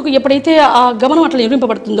అడుగునొక్క లోతుకు ఎప్పుడైతే ఆ గమనం అట్లా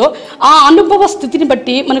నిర్మింపబడుతుందో ఆ అనుభవ స్థితిని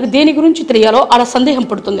బట్టి మనకు దేని గురించి తెలియాలో ఆడ సందేహం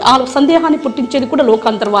పుడుతుంది. ఆ సందేహాన్ని పుట్టించేది కూడా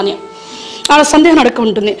లోకాంతర్వాణి. ఆ సందేహం నడక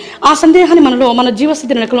ఉంటుంది. ఆ సందేహాన్ని మన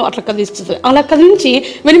జీవస్థితి నడకలో అట్లా కదిలిస్తుంది. అలా కదిలించి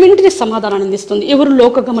వెనువెంటనే సమాధానాన్ని అందిస్తుంది. ఎవరు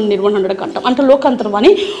లోకగమన నిర్వహణ నడక అంటాం. అంటే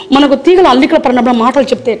లోకాంతర్వాణి మనకు తీగల అల్లికల పరిణామం మాటలు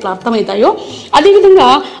చెప్తే ఎట్లా అర్థమవుతాయో అదేవిధంగా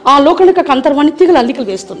ఆ లోకనక అంతర్వాణి తీగల అల్లికలు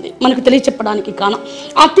వేస్తుంది మనకు తెలియచెప్పడానికి. కాన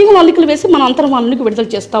ఆ తీగల అల్లికలు వేసి మన అంతర్వాణానికి విడుదల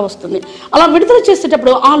చేస్తూ వస్తుంది. అలా విడుదల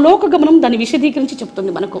చేసేటప్పుడు ఆ లోకగమనం దాన్ని విశదీకరించి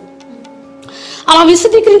చెప్తుంది మనకు. అలా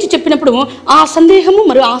విశదీకరించి చెప్పినప్పుడు ఆ సందేహము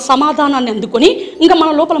మరియు ఆ సమాధానాన్ని అందుకొని ఇంకా మన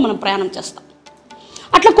లోపల మనం ప్రయాణం చేస్తాం.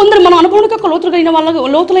 అట్లా కొందరు మన అనుభవానికి లోతులు కలిగిన వాళ్ళ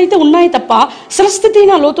లోతులైతే ఉన్నాయి తప్ప సరస్థితి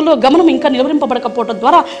అయిన లోతుల్లో గమనం ఇంకా నిలవరింపబడకపోవడం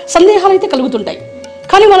ద్వారా సందేహాలు అయితే కలుగుతుంటాయి.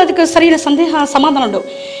 కానీ వాళ్ళకి సరైన సమాధానం ఉండవు.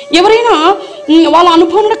 ఎవరైనా వాళ్ళ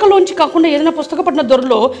అనుభవ నడకలోంచి కాకుండా ఏదైనా పుస్తకపట్టిన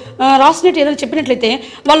దొరలో రాసినట్టు ఏదైనా చెప్పినట్లయితే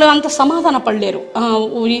వాళ్ళు అంత సమాధాన పడలేరు.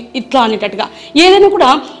 ఇట్లా అనేటట్టుగా ఏదైనా కూడా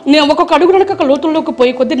ఒక్కొక్క అడుగు నడక లోతుల్లోకి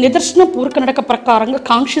పోయే కొద్దీ నిదర్శన పూర్వక నడక ప్రకారంగా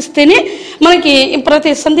కాంక్షిస్తేనే మనకి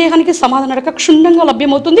ప్రతి సందేహానికి సమాధాన నడక క్షుణ్ణంగా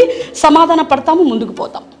లభ్యమవుతుంది. సమాధాన పడతాము, ముందుకు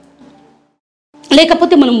పోతాం.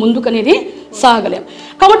 లేకపోతే మనం ముందుకనేది సాగలేం.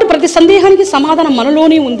 కాబట్టి ప్రతి సందేహానికి సమాధానం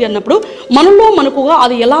మనలోనే ఉంది అన్నప్పుడు మనలో మనకుగా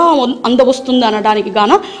అది ఎలా అందవస్తుంది అనడానికి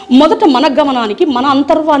గాన మొదట మన గమనానికి మన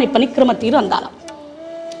అంతర్వాణి పనిక్రమ తీరు అందాల.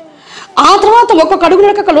 ఆ తర్వాత ఒక్కొక్క అడుగు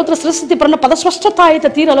నడక లోతుల స్థితి పడిన పదస్పష్టతాయిత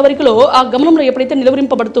తీరు అలవరికలో ఆ గమనంలో ఎప్పుడైతే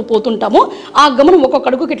నిలవరింపబడుతూ పోతుంటామో ఆ గమనం ఒక్కొక్క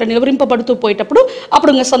అడుగుకి ఇట్లా నిలవరింపబడుతూ పోయేటప్పుడు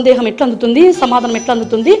అప్పుడు ఇంకా సందేహం ఎట్లా అందుతుంది, సమాధానం ఎట్లా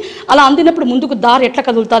అందుతుంది, అలా అందినప్పుడు ముందుకు దారి ఎట్లా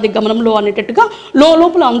కదులుతుంది గమనంలో అనేటట్టుగా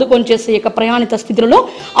లోపల అందుకొని చేసే ప్రయాణిత స్థితిలో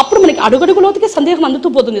అప్పుడు మనకి అడుగడుగు లోతుకి సందేహం అందుతూ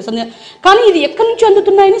పోతుంది. కానీ ఇది ఎక్కడి నుంచి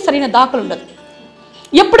అందుతున్నాయని సరైన దాఖలు ఉండదు.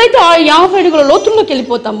 ఎప్పుడైతే ఆ 50 అడుగుల లోతుల్లోకి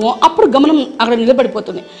వెళ్ళిపోతామో అప్పుడు గమనం అక్కడ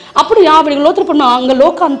నిలబడిపోతుంది. అప్పుడు 50 అడుగుల లోతులు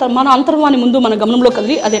పడిన మన అంతర్వాణి ముందు మన గమనంలో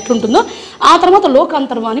కదిలి అది ఎట్లుంటుందో ఆ తర్వాత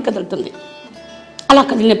లోకాంతర్వాణి కదులుతుంది. అలా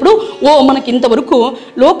కదిలినప్పుడు మనకి ఇంతవరకు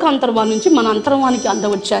లోకాంతర్వాణి నుంచి మన అంతర్వానికి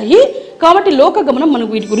అందవచ్చాయి కాబట్టి లోక గమనం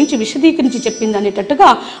మనకు వీటి గురించి విశదీకరించి చెప్పింది అనేటట్టుగా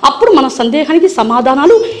అప్పుడు మన సందేహానికి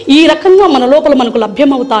సమాధానాలు ఈ రకంగా మన లోపల మనకు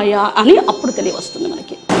లభ్యమవుతాయా అని అప్పుడు తెలియవస్తుంది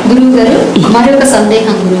మనకి. గురువుగారు, మరొక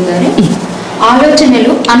సందేహం గురువుగారు,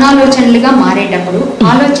 ఆలోచనలు అనాలోచనలుగా మారేటప్పుడు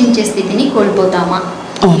ఆలోచించే స్థితిని కోల్పోతామా?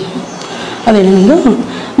 అదేనంగా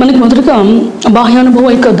మనకి మొదటగా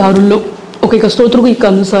బాహ్యానుభవ దారుల్లో ఒక స్తోత్రకు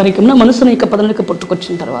అనుసారికంగా మనసును పదనక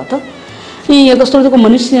పుట్టుకొచ్చిన తర్వాత ఈ స్తోత్రకు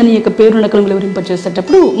మనిషి అని పేరు నడకను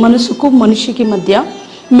వివరింపజేసేటప్పుడు మనసుకు మనిషికి మధ్య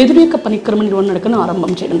మెదుడు పనిక్రమ నిర్వహణ నడకను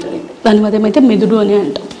ఆరంభం చేయడం జరిగింది. దాని మధ్యమైతే మెదుడు అని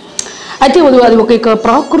అంటాం. అయితే అది ఒక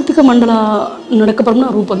ప్రాకృతిక మండల నడకపరమైన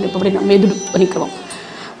రూపొందింపబడిన మెదుడు పనిక్రమం.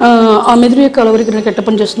 ఆ మెదుడు అలవరికి ఎట్లా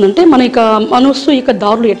పనిచేస్తుందంటే మన మనస్సు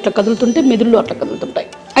దారులు ఎట్లా కదులుతుంటే మెదుళ్ళు అట్లా కదులుతుంటాయి.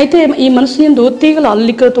 అయితే ఈ మనసు యందు తీగల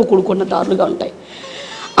అల్లికలతో కూడుకున్న దారులుగా ఉంటాయి.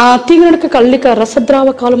 ఆ తీగ నడక అల్లిక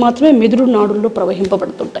రసద్రావకాలు మాత్రమే మెదుడు నాడుల్లో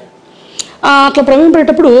ప్రవహింపబడుతుంటాయి. అట్లా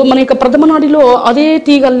ప్రవహింపేటప్పుడు మన ప్రథమ నాడిలో అదే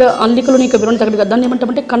తీగ అల్లికలు వివరణ తగ్గ దాన్ని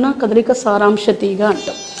ఏమంటామంటే కణ కదలిక సారాంశ తీగ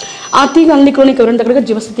అంటాం. ఆ తీగ అల్లికలోని వివరణ తగ్గ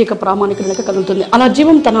జీవస్థితి ప్రామాణిక నడక కదులుతుంది. అలా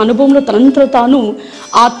జీవం తన అనుభవంలో తనంతలో తాను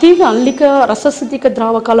ఆ తీగ అల్లిక రసస్థితిక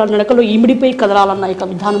ద్రావకాల నడకలో ఇమిడిపోయి కదలాలన్న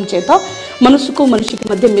విధానం చేత మనసుకు మనిషికి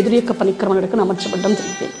మధ్య మెదుడు పనిక్రమ నడకను అమర్చబడడం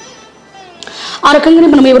జరిగింది. ఆ రకంగానే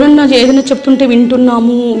మనం ఎవరన్నా ఏదైనా చెప్తుంటే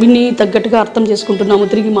వింటున్నాము, విని తగ్గట్టుగా అర్థం చేసుకుంటున్నాము,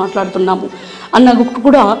 తిరిగి మాట్లాడుతున్నాము అన్న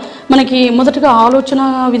కూడా మనకి మొదటగా ఆలోచన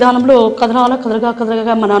విధానంలో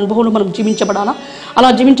కదలగా మన అనుభవంలో మనం జీవించబడాలా. అలా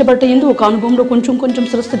జీవించబట్టే ఒక అనుభవంలో కొంచెం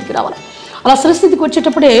స్థిరస్థితికి రావాలి. అలా స్థిరస్థితికి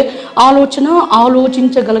వచ్చేటప్పుడే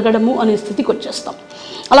ఆలోచించగలగడము అనే స్థితికి వచ్చేస్తాం.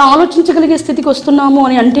 అలా ఆలోచించగలిగే స్థితికి వస్తున్నాము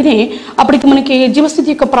అని అంటేనే అప్పటికి మనకి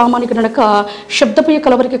జీవస్థితి ప్రామాణిక నడక శబ్దపై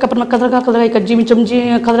కలవరిక కదలగా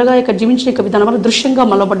జీవించిన విధానం వల్ల దృశ్యంగా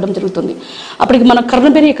మలబడడం జరుగుతుంది. అప్పటికి మన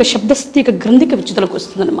కర్ణబేరి శబ్దస్థితి గ్రంథిక విచ్యుతలకు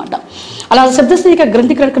వస్తుంది అనమాట. అలా శబ్దస్థితి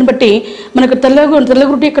గ్రంథిక నడకను బట్టి మనకు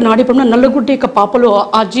తెల్లగుడ్డి నాడిపడిన నల్లగుడ్డి పాపలో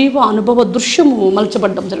ఆ జీవ అనుభవ దృశ్యము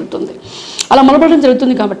మలచబడడం జరుగుతుంది. అలా మలబడడం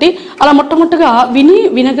జరుగుతుంది కాబట్టి అలా మొట్టమొదటిగా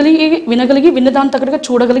వినగలిగి విన్నదాని తగ్గట్టుగా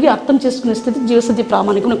చూడగలిగి అర్థం చేసుకునే స్థితి జీవస్థితి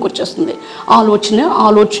ప్రామాణికంలోకి వచ్చేస్తుంది.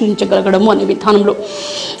 ఆలోచించగలగడము అనే విధానంలో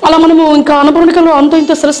అలా మనము ఇంకా అనుభవనికలో అంత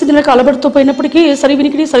ఇంత సరస్థితి నడక అలబడుతూ పోయినప్పటికీ సరి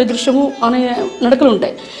వినికిడి సరి దృశ్యము అనే నడకలు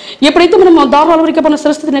ఉంటాయి. ఎప్పుడైతే మనం దారులు అలవరిక మన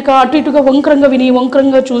సరస్థితి నడక అటు ఇటుగా వంకరంగా విని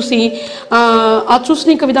వంకరంగా చూసి ఆ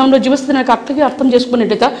చూసిన విధానంలో జీవస్థితి నడక అట్లాగే అర్థం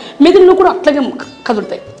చేసుకున్నట్టయితే మెదుడులో కూడా అట్లాగే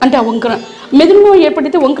కదులుతాయి. అంటే ఆ వంకర మెదుడులో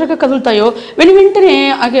ఎప్పుడైతే వంకరగా కదులుతాయో వెంటనే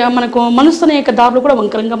మనకు మనస్సు అనే దారులు కూడా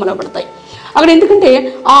వంకరంగా మనబడతాయి. అక్కడ ఎందుకంటే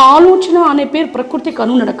ఆ ఆలోచన అనే పేరు ప్రకృతికి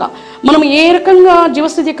అనునడక. మనం ఏ రకంగా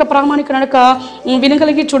జీవస్థితి ప్రామాణిక నడక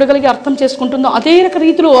వినగలిగి చూడగలిగి అర్థం చేసుకుంటుందో అదే రక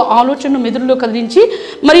రీతిలో ఆలోచనను మెదుడులో కదిలించి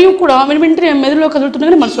మరియు కూడా వెంటనే మెదుడులో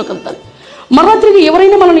కదులుతుండగానే మనసులో కదులుతుంది. మరలా తిరిగి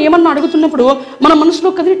ఎవరైనా మనల్ని ఏమన్నా అడుగుతున్నప్పుడు మన మనసులో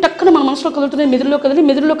కదిలి టక్కున మన మనసులో కదులుతున్నాయి,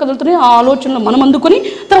 మెదుడులో కదులుతున్నాయి ఆ ఆలోచనలు మనం అందుకొని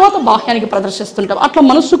తర్వాత బాహ్యానికి ప్రదర్శిస్తుంటాం. అట్లా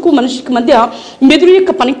మనసుకు మనిషికి మధ్య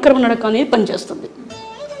మెదుడు పనిక్రమ నడక అనేది పనిచేస్తుంది.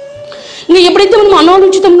 ఇంకా ఎప్పుడైతే మనం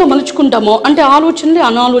అనాలోచితంగా మలుచుకుంటామో అంటే ఆలోచనలే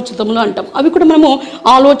అనాలోచితములు అంటాం. అవి కూడా మనము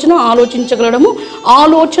ఆలోచించగలడము,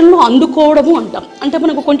 ఆలోచనలు అందుకోవడము అంటాం. అంటే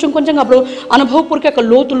మనకు కొంచెం అప్పుడు అనుభవపూర్వక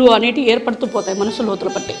లోతులు అనేటివి ఏర్పడుతూ పోతాయి మనసు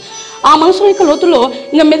లోతులు బట్టి. ఆ మనసు యొక్క లోతుల్లో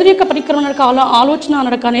ఇంకా మెదుడు పరిక్రమ నడక ఆలోచన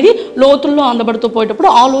నడక అనేది లోతుల్లో అందబడుతూ పోయేటప్పుడు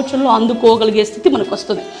ఆలోచనలు అందుకోగలిగే స్థితి మనకు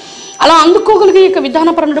వస్తుంది. అలా అందుకోగలిగే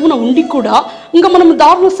విధానపరమైన ఉండి కూడా ఇంకా మనం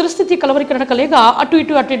దారుణ స్థిరస్థితి కలవరిక నడక లేక అటు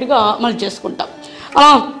ఇటుగా మళ్ళీ చేసుకుంటాం. అలా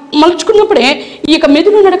మలుచుకున్నప్పుడే ఈ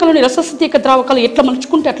మెదుడు నడకలోని రసస్థితి ద్రావకాలు ఎట్లా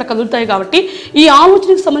మలుచుకుంటే అట్లా కదులుతాయి కాబట్టి ఈ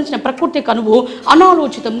ఆలోచనకు సంబంధించిన ప్రకృతి అణువు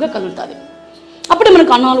అనాలోచితంగా కదులుతుంది. అప్పుడే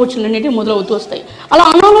మనకు అనాలోచనలు అనేవి మొదలవుతూ వస్తాయి. అలా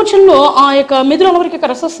అనాలోచనలో ఆ యొక్క మెదడు అలవరిక యొక్క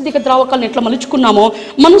రసస్థితిక ద్రావకాలను ఎట్లా మలుచుకున్నామో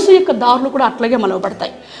మనసు యొక్క దారులు కూడా అట్లాగే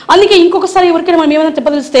మలవబడతాయి. అందుకే ఇంకొకసారి ఎవరికైనా మనం ఏమైనా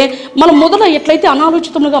చెప్పదలిస్తే మనం మొదట ఎట్లయితే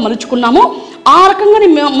అనాలోచితములుగా మలుచుకున్నామో ఆ రకంగానే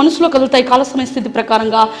మనసులో కదులుతాయి కాలసమయ స్థితి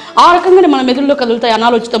ప్రకారంగా, ఆ రకంగానే మన మెదడులో కదులుతాయి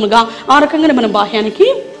అనాలోచితములుగా, ఆ రకంగానే మనం బాహ్యానికి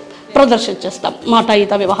ప్రదర్శించేస్తాం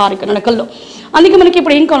మాటాయిత వ్యవహారిక నడకల్లో. అందుకే మనకి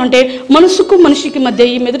ఇప్పుడు ఏం కావాలంటే మనసుకు మనిషికి మధ్య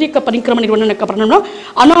ఈ మెదడు యొక్క పరిక్రమ నిర్వహణ యొక్క పరిణామంలో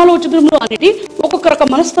అనాలోచితములు అనేది ఒక్కొక్క రకం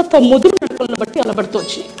మనస్తత్వ మొదలు నడకలను బట్టి అలబడుతూ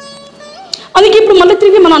వచ్చినాయి. అందుకే ఇప్పుడు మళ్ళీ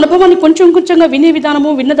తిరిగి మన అనుభవాన్ని కొంచెం కొంచెంగా వినే విధానము,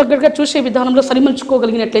 విన్న దగ్గరగా చూసే విధానంలో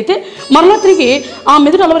సరిమలుచుకోగలిగినట్లయితే మరలా తిరిగి ఆ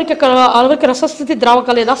మెదడు అలవరిక రసస్థితి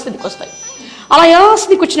ద్రావకాలు యథాస్థితికి వస్తాయి. అలా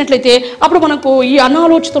యథాస్థితికి వచ్చినట్లయితే అప్పుడు మనకు ఈ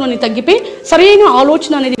అనాలోచితలని తగ్గిపోయి సరైన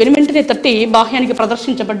ఆలోచన అనేది వెనువెంటనే తట్టి బాహ్యానికి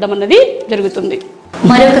ప్రదర్శించబడ్డం అన్నది జరుగుతుంది.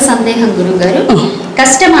 మరొక సందేహం గురుగారు,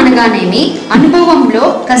 కష్టం అనగానేమి, అనుభవంలో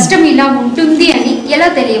కష్టం ఇలా ఉంటుంది అని ఎలా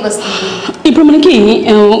తెలియవస్తుంది? ఇప్పుడు మనకి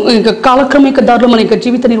కాలక్రమిక దారిలో మన యొక్క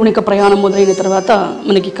జీవిత నిర్వహణ ప్రయాణం మొదలైన తర్వాత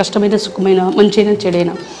మనకి కష్టమైన, సుఖమైన, మంచైన,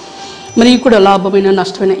 చెడైన, మరియు కూడా లాభమైన,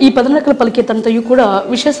 నష్టమైన ఈ పదనకలు పలికేతంతయు కూడా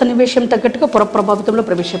విషయ సన్నివేశం తగ్గట్టుగా పొర ప్రభావితంలో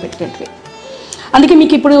ప్రవేశపెట్టేటివి. అందుకే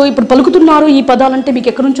మీకు ఇప్పుడు పలుకుతున్నారు ఈ పదాలంటే మీకు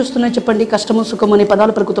ఎక్కడి నుంచి వస్తున్నాయి చెప్పండి, కష్టము సుఖము అనే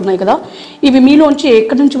పదాలు పలుకుతున్నాయి కదా, ఇవి మీలోంచి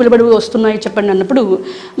ఎక్కడి నుంచి వెలువడి వస్తున్నాయి చెప్పండి అన్నప్పుడు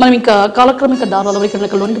మనం ఇంకా కాలక్రమిక దారుల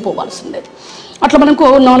వైకరణలోనికి పోవాల్సిందే. అట్లా మనకు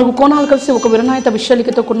 4 కోణాలు కలిసి ఒక విరణాయిత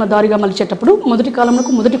విశ్వలికతో కూడిన దారిగా మలిచేటప్పుడు మొదటి కాలంలో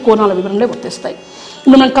మొదటి కోణాల వివరణలే వర్తిస్తాయి.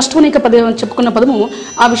 ఇప్పుడు మనం కష్టం యొక్క చెప్పుకున్న పదము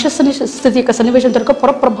ఆ స్థితి యొక్క సన్నివేశం తరగ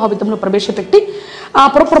పొర ప్రభావితంలో ప్రవేశపెట్టి ఆ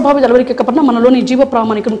పొర ప్రభావిత అలవరిక పట్ల మనలోని జీవ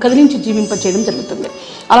ప్రామాణికం కదిలించి జీవింపచేయడం జరుగుతుంది.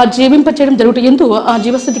 అలా జీవింపచేయడం జరుగుతూ ఎందుకు ఆ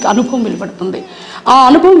జీవస్థితికి అనుభవం వెలువడుతుంది. ఆ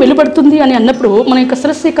అనుభవం వెలువడుతుంది అని అన్నప్పుడు మన యొక్క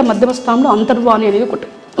శిరస్సు యొక్క మధ్యమ స్థానంలో అంతర్వాణి అనేది ఒకటి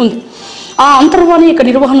ఉంది. ఆ అంతర్వాణి యొక్క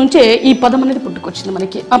నిర్వహణ నుంచే ఈ పదం అనేది పుట్టుకొచ్చింది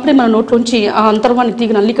మనకి. అప్పుడే మన నోట్లోంచి ఆ అంతర్వాణి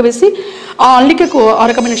తీగను అల్లిక వేసి ఆ అల్లికకు ఆ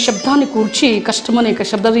రకమైన శబ్దాన్ని కూర్చి, కష్టం అనే యొక్క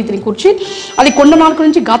శబ్దరీతిని కూర్చి అది కొండ నాలుక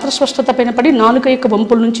నుంచి గాత్ర స్పష్టత పైన పడి నాలుక యొక్క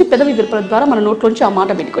వంపుల నుంచి పెదవి విరుపుల ద్వారా మన నోట్లోంచి ఆ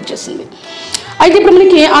మాట బయటకు వచ్చేసింది. అయితే ఇప్పుడు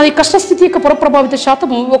మనకి అది కష్టస్థితి యొక్క పొర ప్రభావిత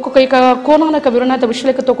శాతము ఒక్కొక్క యొక్క కోణాల యొక్క విరణాయిత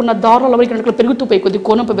విశ్లేకతో ఉన్న దారుల వైకరణలు పెరుగుతూ పోయి కొద్ది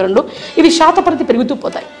కోణపు విరణలు ఇవి శాతపరిధి పెరుగుతూ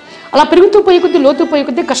పోతాయి. అలా పెరుగుతూ పోయే కొద్దీ, లోతు పోయే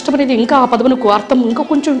కొద్దీ కష్టం అనేది ఇంకా ఆ పదమునకు అర్థం ఇంకా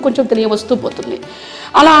కొంచెం తెలియవస్తూ పోతుంది.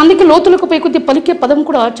 అలా అందుకే లోతులకు పోయే కొద్దీ పలికే పదం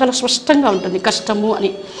కూడా చాలా స్పష్టంగా ఉంటుంది, కష్టము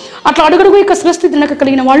అని. అట్లా అడుగడుగు యొక్క శిరస్థితి నక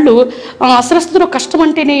కలిగిన వాళ్ళు శిరస్థితిలో కష్టం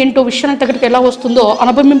అంటేనే ఏంటో విషయాన్ని తగ్గట్టుకు ఎలా వస్తుందో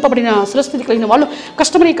అనుభవింపబడిన శిరస్థితి కలిగిన వాళ్ళు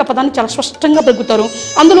కష్టం అనే యొక్క పదాన్ని చాలా స్పష్టంగా పెరుగుతారు.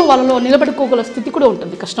 అందులో వాళ్ళలో నిలబడుకోగల స్థితి కూడా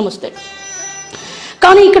ఉంటుంది కష్టం వస్తే.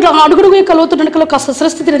 కానీ ఇక్కడ అడుగుడుగు యొక్క లోతు నడకలో కాస్త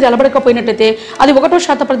శిరస్థితి అనేది అలబడకపోయినట్లయితే అది 1వ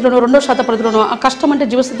శాతపరిధిలోనో 2వ శాతపరిధిలోనో ఆ కష్టం అంటే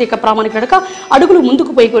జీవస్థితి యొక్క ప్రామాణిక నడక అడుగులు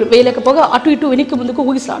ముందుకు వేయలేకపోగా అటు ఇటు వెనక్కి ముందుకు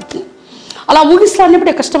ఊగిసలాడుతుంది. అలా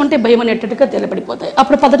ఊగిసలాడినప్పుడు కష్టం అంటే భయం అనేటట్టుగా తెలబడిపోతాయి.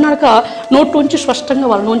 అప్పుడు పదనడక నోట్లోంచి స్పష్టంగా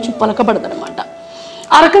వాళ్ళలోంచి పలకబడదనమాట.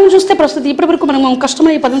 ఆ రకంగా చూస్తే ప్రస్తుతం ఇప్పటివరకు మనం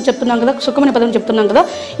కష్టమనే పదం చెప్తున్నాం కదా, సుఖమనే పదం చెప్తున్నాం కదా,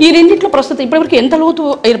 ఈ రెండిట్లో ప్రస్తుతం ఇప్పటివరకు ఎంత లోతు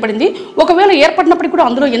ఏర్పడింది, ఒకవేళ ఏర్పడినప్పటికీ కూడా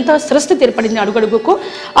అందులో ఎంత స్థిరస్థితి ఏర్పడింది అడుగడుగుకు.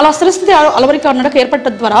 అలా స్థిరస్థితి అలవరిక నడక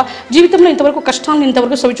ఏర్పడటం ద్వారా జీవితంలో ఇంతవరకు కష్టాలను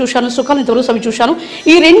ఇంతవరకు సవి చూశాను, సుఖాలను ఇంతవరకు సవి చూశాను,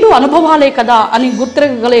 ఈ రెండు అనుభవాలే కదా అని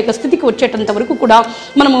గుర్తిరగల యొక్క స్థితికి వచ్చేటంత వరకు కూడా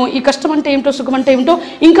మనము ఈ కష్టం అంటే ఏమిటో, సుఖం అంటే ఏమిటో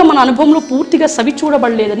ఇంకా మన అనుభవంలో పూర్తిగా సవి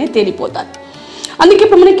చూడబడలేదని తేలిపోతారు. అందుకే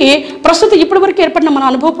ఇప్పుడు మనకి ప్రస్తుతం ఇప్పటివరకు ఏర్పడిన మన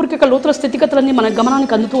అనుభవపూర్వక లోతుల స్థితిగతులన్నీ మన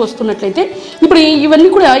గమనానికి అందుతూ వస్తున్నట్లయితే ఇప్పుడు ఇవన్నీ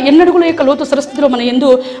కూడా ఎన్నడుగుల యొక్క లోతు సరస్థితిలో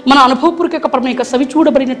మన అనుభవపూర్వక పరమ సవి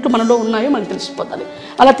చూడబడినట్లు మనలో ఉన్నాయో మనకు తెలిసిపోతుంది.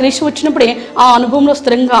 అలా తెలిసి వచ్చినప్పుడే ఆ అనుభవంలో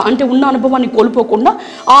స్థిరంగా అంటే ఉన్న అనుభవాన్ని కోల్పోకుండా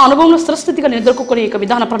ఆ అనుభవంలో స్థిరస్థితిగా ఎదుర్కొనే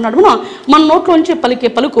విధాన ప్రణాళిన మన నోట్లోంచి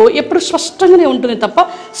పలికే పలుకు ఎప్పుడు స్పష్టంగానే ఉంటుంది తప్ప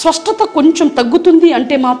స్పష్టత కొంచెం తగ్గుతుంది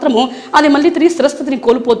అంటే మాత్రము అది మళ్ళీ తిరిగి స్థిరస్థితిని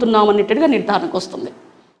కోల్పోతున్నాం అనేట్టుగా నిర్ధారణకు వస్తుంది.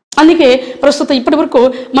 అందుకే ప్రస్తుతం ఇప్పటి వరకు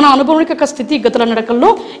మన అనుభవం యొక్క స్థితి గతుల నడకల్లో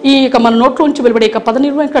ఈ మన నోట్లోంచి వెలువడే పద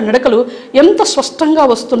నిర్వహణ నడకలు ఎంత స్పష్టంగా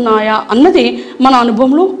వస్తున్నాయా అన్నది మన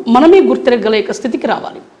అనుభవంలో మనమే గుర్తిరగల స్థితికి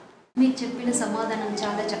రావాలి. మీరు చెప్పిన సమాధానం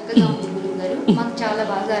చాలా చక్కగా ఉంది గురువు గారు, మాకు చాలా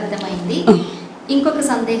బాగా అర్థమైంది. ఇంకొక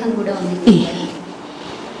సందేహం కూడా ఉంది,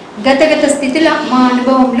 గతగత స్థితిలో మా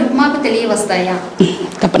అనుభవములు మాకు తెలియవస్తాయా?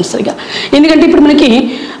 తప్పనిసరిగా. ఎందుకంటే ఇప్పుడు మనకి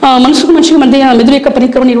మనసుకు మనిషికి మధ్య మెదడు యొక్క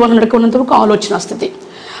పరిక్రమ నిర్వహణ నడక ఉన్నంత వరకు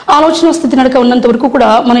ఆలోచన స్థితి నడక ఉన్నంత వరకు కూడా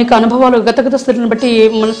మన యొక్క అనుభవాలు గతగత స్థితిని బట్టి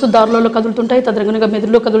మనసు దారులలో కదులుతుంటాయి, తదనుగుణంగా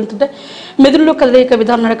మెదడులో కదులుతుంటాయి. మెదడులో కదిలే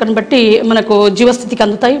విధాన నడకను బట్టి మనకు జీవస్థితికి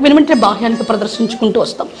అందుతాయి, వెనువెంటనే బాహ్యానికి ప్రదర్శించుకుంటూ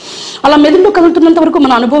వస్తాం. అలా మెదడులో కదులుతున్నంత వరకు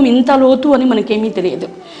మన అనుభవం ఇంత లోతు అని మనకేమీ తెలియదు.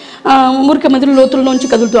 ఊరికే మెదడు లోతుల్లోంచి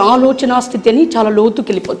కదులుతూ ఆలోచన స్థితి అని చాలా లోతుకి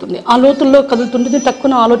వెళ్ళిపోతుంది. ఆ లోతుల్లో కదులుతుంటుంది,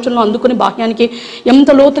 తక్కువ ఆలోచనలు అందుకుని బాహ్యానికి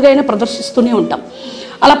ఎంత లోతుగా అయినా ప్రదర్శిస్తూనే ఉంటాం.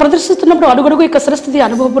 అలా ప్రదర్శిస్తున్నప్పుడు అడుగడుగు యొక్క సరస్థితి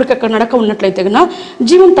అనుభవపూర్వక నడక ఉన్నట్లయితే కన్నా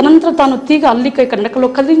జీవం తనంతర తాను తీగ అల్లిక యొక్క నడకలో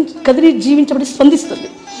కదిలి జీవించబడి స్పందిస్తుంది.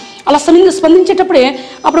 అలా స్పందించేటప్పుడే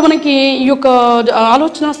అప్పుడు మనకి ఈ యొక్క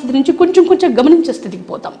ఆలోచన స్థితి నుంచి కొంచెం కొంచెం గమనించే స్థితికి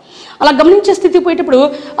పోతాం. అలా గమనించే స్థితికి పోయేటప్పుడు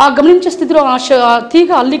ఆ గమనించే స్థితిలో ఆ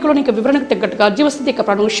తీగ అల్లికలోని వివరణకు తగ్గట్టుగా జీవస్థితి యొక్క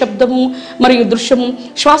ప్రాణం, శబ్దము మరియు దృశ్యము,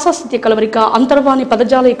 శ్వాసస్థితి కలవరిక, అంతర్వాణి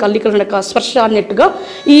పదజాల యొక్క అల్లికల యొక్క స్పర్శ అన్నట్టుగా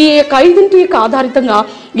ఈ యొక్క 5 యొక్క ఆధారితంగా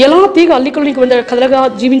ఎలా తీగ అల్లికలోని కదలగా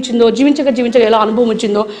జీవించగా ఎలా అనుభవం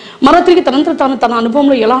వచ్చిందో, మరో తిరిగి తన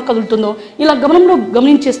అనుభవంలో ఎలా కదులుతుందో ఇలా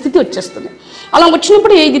గమనించే స్థితి వచ్చేస్తుంది. అలా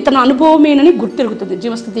వచ్చినప్పుడు ఇది తన అనుభవమేనని గుర్తిరుగుతుంది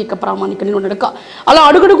జీవస్థితి యొక్క ప్రామాణిక నిలువ నడక. అలా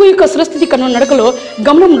అడుగడుగు యొక్క స్థిరస్థితి కన్ను నడకలో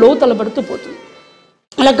గమనం లోతు అలబడుతూ పోతుంది.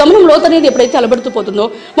 అలా గమనం లోతు అనేది ఎప్పుడైతే అలబడుతూ పోతుందో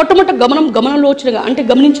మొట్టమొదటి గమనంలోచనగా అంటే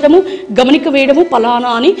గమనించడము, గమనిక వేయడము ఫలానా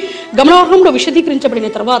అని గమనార్హంలో విశదీకరించబడిన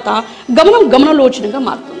తర్వాత గమనంలోచనగా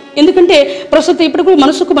మారుతుంది. ఎందుకంటే ప్రస్తుతం ఇప్పుడు కూడా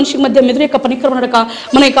మనిషికి మధ్య మెదడు యొక్క పనిక్రమ నడక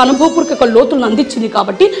మన యొక్క అనుభవపూర్వక లోతులను అందించింది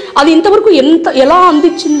కాబట్టి అది ఇంతవరకు ఎలా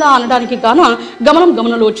అందించిందా అనడానికి గాన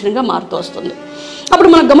గమనంలోచనగా మారుతూ వస్తుంది. అప్పుడు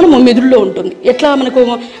మన గమనం మెదుడులో ఉంటుంది. ఎట్లా మనకు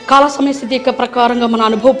కాల సమయ స్థితి యొక్క ప్రకారంగా మన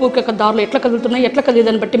అనుభవపూర్వక దారులు ఎట్లా కదులుతున్నాయి, ఎట్లా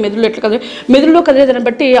కదిలేదాన్ని బట్టి మెదుడులో కదిలేదాన్ని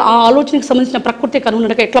బట్టి ఆ ఆలోచనకు సంబంధించిన ప్రకృతి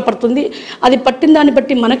కనుగొనక ఎట్లా పడుతుంది, అది పట్టిన దాన్ని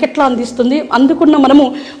బట్టి మనకెట్లా అందిస్తుంది, అందుకున్న మనము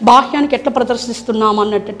బాహ్యానికి ఎట్లా ప్రదర్శిస్తున్నాము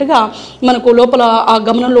అన్నట్టుగా మనకు లోపల ఆ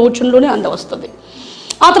గమనంలోచనలోనే అందవస్తుంది.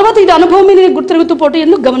 ఆ తర్వాత ఇది అనుభవం మీద గుర్తిరుగుతూ పోతే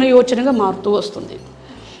ఎందుకు గమన యోచనగా మారుతూ వస్తుంది.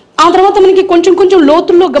 ఆ తర్వాత మనకి కొంచెం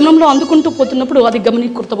లోతుల్లో గమనంలో అందుకుంటూ పోతున్నప్పుడు అది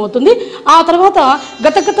గమనీకృతమవుతుంది. ఆ తర్వాత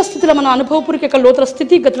గత స్థితిలో మన అనుభవపూర్వక లోతుల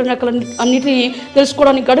స్థితి గతుల అన్నిటినీ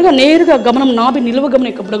తెలుసుకోవడానికి గడుగా నేరుగా గమనం నాభి నిలువ గమన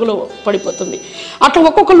యొక్క బుడగలో పడిపోతుంది. అట్లా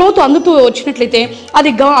ఒక్కొక్క లోతు అందుతూ వచ్చినట్లయితే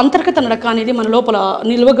అది అంతర్గత నడక అనేది మన లోపల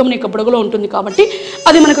నిలువ గమన యొక్క బుడగలో ఉంటుంది. కాబట్టి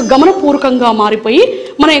అది మనకు గమనపూర్వకంగా మారిపోయి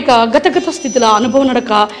మన యొక్క గత స్థితిలో అనుభవ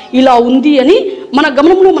నడక ఇలా ఉంది అని మన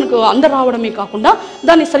గమనంలో మనకు అందరావడమే కాకుండా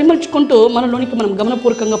దాన్ని సరిమల్చుకుంటూ మనలోనికి మనం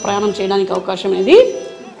గమనపూర్వకంగా ప్రయాణం చేయడానికి అవకాశం అనేది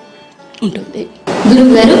ఉంటుంది.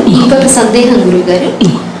 గురువుగారు, ఇంకొక సందేహం గురువుగారు.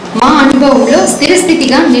 మా అనుభవంలో స్థిర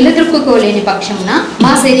స్థితిగా నిలదొక్కుకోలేని పక్షంన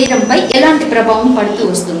మా శరీరంపై ఎలాంటి ప్రభావం పడుతూ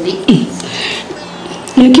వస్తుంది?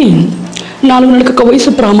 మనకి 4 నడక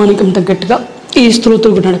వయసు ప్రామాణికం తగ్గట్టుగా ఈ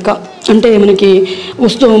స్తోత్రుగు నడక అంటే మనకి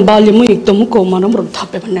బాల్యము, యుక్తము, కౌమారం,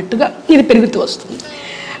 వృద్ధాప్యం అన్నట్టుగా ఇది పెరుగుతూ వస్తుంది.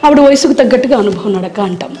 అప్పుడు వయసుకు తగ్గట్టుగా అనుభవం నడక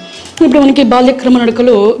అంటాం. ఇప్పుడు మనకి బాల్యక్రమ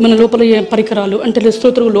నడకలో మన లోపల పరికరాలు అంటే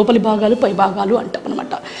స్తోత్రుగు లోపలి భాగాలు, పై భాగాలు అంటాం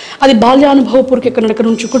అనమాట. అది బాల్యానుభవపూర్వక నడక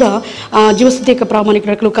నుంచి కూడా జీవస్థితి యొక్క ప్రామాణిక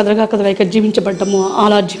నడకలు కదలగా జీవించబడ్డము,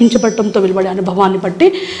 అలా జీవించబడటంతో వెలువడే అనుభవాన్ని బట్టి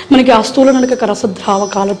మనకి ఆ స్థూల నడక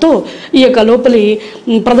రసద్రావకాలతో ఈ యొక్క లోపలి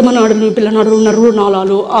ప్రథమ నాడులు, పిల్లనాడులు, నరుడు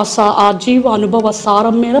నాళాలు ఆ జీవ అనుభవ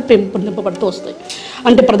సారం మీద పెంపొందింపబడుతూ వస్తాయి.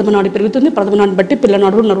 అంటే ప్రథమ నాడు పెరుగుతుంది, ప్రథమ నాడిని బట్టి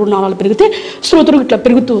పిల్లనాడు, నరుడు నాళాలు పెరిగితే స్తోత్రుగు ఇట్లా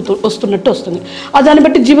పెరుగుతూ వస్తున్నట్టు వస్తుంది. దాన్ని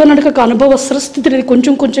బట్టి జీవనడక అనుభవ స్థితి అనేది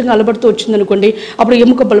కొంచెంగా అలబడుతూ వచ్చిందనుకోండి, అప్పుడు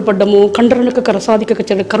ఎముక బలపడ్డము, కండరనక రసాధిక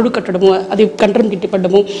కరుడు కట్టడము, అది కండరం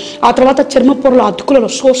గిట్టిపడ్డము, ఆ తర్వాత చర్మ పొరల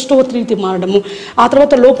అతుకులలో శోష్టోత్రీతి మారడము, ఆ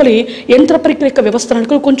తర్వాత లోపలి యంత్ర పరిక్రియ వ్యవస్థ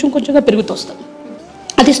నడకలు కొంచెంగా పెరుగుతూ వస్తాయి.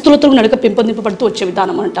 అది స్థూలతరుగు నడక పెంపొందింపబడుతూ వచ్చే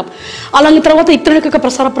విధానం అంటాం. అలాగే తర్వాత ఇతర నడక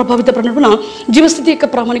ప్రసార ప్రభావిత ప్రణున జీవస్థితి యొక్క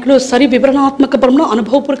ప్రామాణికలు వివరణాత్మక పరంలో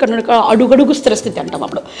అనుభవపూర్వక నడక అడుగడుగు స్థిరస్థితి అంటాం.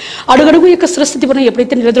 అప్పుడు అడుగడుగు యొక్క స్థిరస్థితి పైన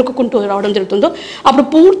ఎప్పుడైతే నిలదొక్కుంటూ రావడం జరుగుతుందో అప్పుడు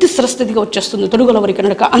పూర్తి స్థిరస్థితిగా వచ్చేస్తుంది తొడుగుల వరకు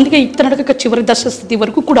నడక. అందుకే ఇతర నడక చివరి దశ స్థితి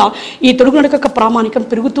వరకు కూడా ఈ తొడుగు నడక ప్రామాణికం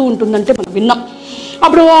పెరుగుతూ ఉంటుందంటే మనం విన్నాం.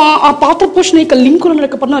 అప్పుడు ఆ పాత్ర పోషణ యొక్క లింకుల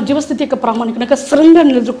నడక పైన జీవస్థితి యొక్క ప్రామాణిక నడక స్థిరంగా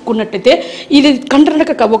నిలదొక్కున్నట్టయితే ఇది కండర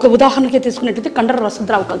నడక ఒక ఉదాహరణకి తీసుకున్నట్టయితే కండర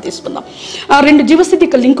రసద్రావకాలు తీసుకుందాం. ఆ 2 జీవస్థితి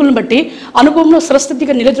యొక్క లింకులను బట్టి అనుభవంలో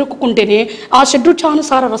స్థిరస్థితిగా నిలదొక్కుంటేనే ఆ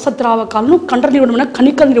షడ్రుచానుసార రసద్రావకాలను కండర నిర్వహణ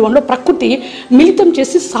కణికల నిర్వహణలో ప్రకృతి మిళితం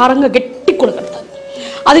చేసి సారంగా గట్టి కూడగలుగుతుంది.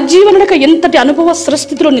 అది జీవనడక ఎంతటి అనుభవ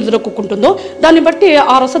స్థిరస్థితిలో నిలదొక్కుంటుందో దాన్ని బట్టి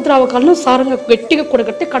ఆ రసద్రావకాలను సారంగా గట్టిగా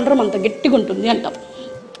కూడగట్టే కండరం అంత గట్టిగా ఉంటుంది అంటాం.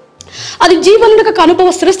 అది జీవనడక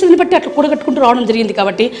అనుభవ స్థిరస్థితిని బట్టి అట్లా కూడగట్టుకుంటూ రావడం జరిగింది.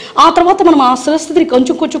 కాబట్టి ఆ తర్వాత మనం ఆ స్థిరస్థితిని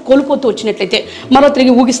కొంచెం కోల్పోతూ వచ్చినట్లయితే మరో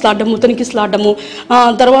తిరిగి ఊగిస్లాడము, తొనికిస్లాడము,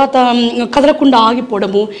 తర్వాత కదలకుండా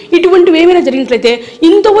ఆగిపోవడము, ఇటువంటివి ఏమైనా జరిగినట్లయితే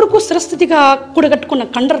ఇంతవరకు స్థిరస్థితిగా కూడగట్టుకున్న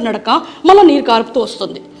కండర నడక మళ్ళీ నీరు కారుపుతూ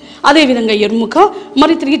వస్తుంది. అదేవిధంగా ఎరుముక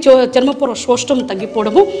మరి తిరిగి చర్మపూర్వ శోష్టం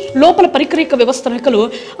తగ్గిపోవడము, లోపల పరిక్రియక వ్యవస్థ నడకలు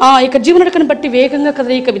ఆ యొక్క జీవనడకను బట్టి వేగంగా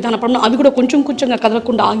కదలిక విధానపడడం, అవి కూడా కొంచెంగా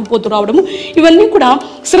కదలకుండా ఆగిపోతూ రావడము, ఇవన్నీ కూడా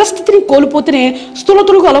స్థిరస్థితిని కోల్పోతేనే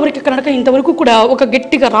స్థూలతులుగు అలవరిక నడక ఇంతవరకు కూడా ఒక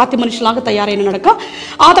గట్టిగా రాతి మనిషిలాగా తయారైన నడక.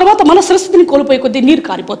 ఆ తర్వాత మన స్థిరస్థితిని కోల్పోయే కొద్దీ నీరు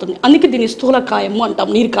కారిపోతుంది. అందుకే దీన్ని స్థూలకాయము అంటాం,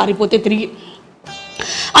 నీరు కారిపోతే తిరిగి.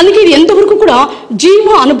 అందుకే ఇది ఎంతవరకు కూడా జీవ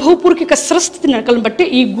అనుభవపూర్వక స్థిరస్థితి నడకలను బట్టి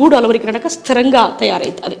ఈ గూడు అలవరిక నడక స్థిరంగా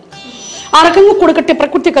తయారవుతుంది. ఆ రకంగా కూడగట్టే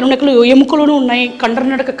ప్రకృతి కరుణకలు ఎముకలోనూ ఉన్నాయి,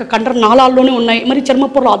 కండర నాళాల్లోనే ఉన్నాయి, మరి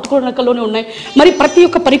చర్మపొరల అతుకుల నడకల్లోనే ఉన్నాయి, మరి ప్రతి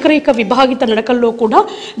ఒక్క పరికరైక విభాగిత నడకల్లో కూడా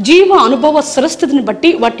జీవ అనుభవ స్థిరస్థితిని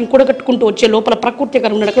బట్టి వాటిని కూడగట్టుకుంటూ వచ్చే లోపల ప్రకృతి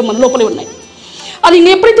కరుణ నడకలు మన లోపలే ఉన్నాయి. అది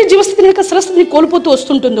ఎప్పుడైతే జీవస్థితిని యొక్క స్థిరస్థితిని కోల్పోతూ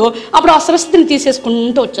వస్తుంటుందో అప్పుడు ఆ స్థిరస్థితిని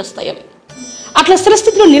తీసేసుకుంటూ వచ్చేస్తాయి అవి. అట్లా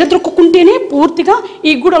స్థిరస్థితిలో నిలదొక్కుంటేనే పూర్తిగా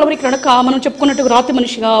ఈ గూడలవరికి నడక మనం చెప్పుకున్నట్టు రాతి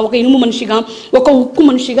మనిషిగా, ఒక ఇనుము మనిషిగా, ఒక ఉక్కు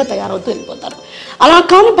మనిషిగా తయారవుతూ వెళ్ళిపోతారు. అలా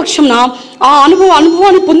కాని పక్షంన ఆ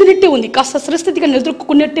అనుభవాన్ని పొందినట్టే ఉంది, కాస్త స్థిరస్థితిగా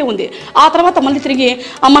నిలదొక్కున్నట్టే ఉంది. ఆ తర్వాత మళ్ళీ తిరిగి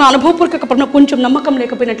మన అనుభవపూర్వక పడిన కొంచెం నమ్మకం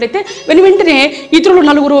లేకపోయినట్లయితే వెంటనే ఇతరులు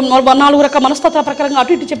నాలుగు రకాల మనస్తత్వ ప్రకారంగా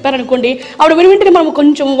అటు ఇటు చెప్పారనుకోండి, ఆవిడ వెంటనే మనం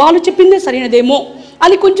కొంచెం వాళ్ళు చెప్పిందే సరైనదేమో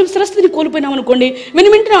అని కొంచెం స్థిరస్థితిని కోల్పోయినాం అనుకోండి,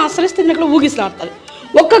 వెంటనే ఆ స్థిరస్థితిని ఊగిసలాడతారు.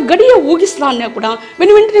 ఒక్క గడియ ఊగిసలాడినా కూడా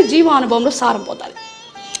వెంటనే జీవానుభవంలో సారం పోతారు.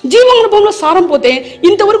 జీవానుభవంలో సారం పోతే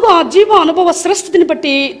ఇంతవరకు ఆ జీవ అనుభవ స్థిరస్థితిని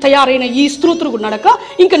బట్టి తయారైన ఈ స్తోత్రుగు నడక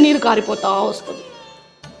ఇంకా నీరు కారిపోతా వస్తుంది.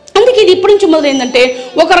 అందుకే ఇది ఇప్పటి నుంచి మొదలైందంటే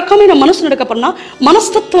ఒక రకమైన మనసు నడక పడిన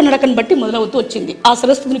మనస్తత్వ నడకను బట్టి మొదలవుతూ వచ్చింది ఆ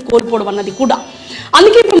స్థిరస్థితిని కోల్పోవడం అన్నది కూడా.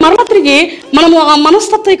 అందుకే ఇప్పుడు మరలా తిరిగి మనము ఆ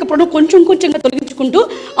మనస్తత్వ యొక్క పడడం కొంచెంగా తొలగించుకుంటూ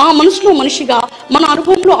ఆ మనసులో మనిషిగా మన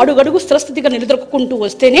అనుభవంలో అడుగడుగు స్థిరస్థితిగా నిలదొక్కుంటూ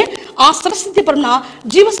వస్తేనే ఆ స్థిరస్థితి పడిన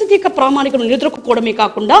జీవస్థితి యొక్క ప్రామాణికను నిలదొక్కుకోవడమే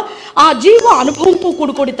కాకుండా ఆ జీవ అనుభవంతో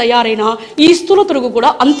కూడుకోడి తయారైన ఈ స్థూల తొడుగు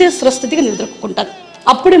కూడా అంతే స్థిరస్థితిగా నిలదొక్కుంటారు.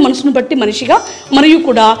 అప్పుడే మనసును బట్టి మనిషిగా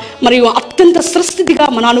మరియు అత్యంత స్థిరస్థితిగా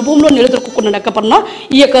మన అనుభవంలో నిలదొక్కున్న నడకపన్న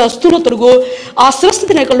ఈ యొక్క స్థూల తొడుగు ఆ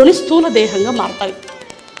స్థిరస్థితి నడకలోని స్థూల దేహంగా మారతాయి.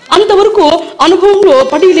 అంతవరకు అనుభవంలో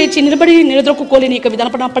పడి లేచి నిలబడి నిలదొక్కుకోలేని ఇక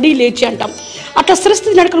విధానపడిన పడి లేచి అంటాం. అట్లా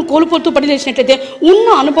స్థిరస్థితి నడకను కోల్పోతూ పడి లేచినట్లయితే ఉన్న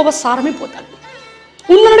అనుభవ సారమే పోతాడు.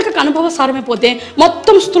 ఉన్న నడకకు అనుభవ సారమే పోతే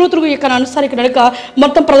మొత్తం స్థూలతృగు యొక్క అనుసారిక నడక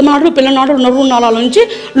మొత్తం ప్రథమాడులు పిల్లనాడులు నరువు నాళాల నుంచి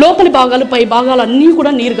లోపలి భాగాలు పై భాగాలు అన్నీ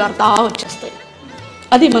కూడా నీరు గారుతా వచ్చేస్తాయి.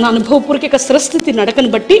 అది మన అనుభవపూర్వక స్థిరస్థితి నడకను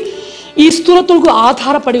బట్టి ఈ స్థూలతృగు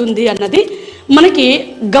ఆధారపడి ఉంది అన్నది మనకి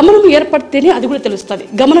గమనం ఏర్పడితేనే అది కూడా తెలుస్తుంది.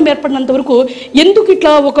 గమనం ఏర్పడినంత వరకు ఎందుకు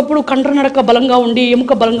ఇట్లా ఒకప్పుడు కండ్ర నడక బలంగా ఉండి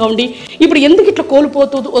ఎముక బలంగా ఉండి ఇప్పుడు ఎందుకు ఇట్లా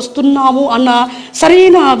కోల్పోతూ వస్తున్నాము అన్న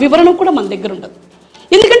సరైన వివరణ కూడా మన దగ్గర ఉండదు.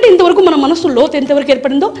 ఎందుకంటే ఇంతవరకు మన మనసు లోతు ఎంతవరకు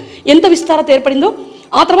ఏర్పడిందో, ఎంత విస్తారత ఏర్పడిందో,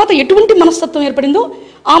 ఆ తర్వాత ఎటువంటి మనస్తత్వం ఏర్పడిందో,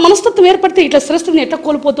 ఆ మనస్తత్వం ఏర్పడితే ఇట్లా స్థిరస్థితిని ఎట్లా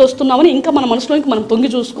కోల్పోతూ వస్తున్నామని ఇంకా మన మనసులోకి మనం తొంగి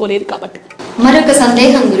చూసుకోలేదు. కాబట్టి మరొక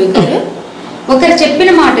సందేహం గురుగారు, ఒకరు చెప్పిన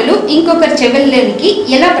మాటలు ఇంకొకరి చెవుల్లోకి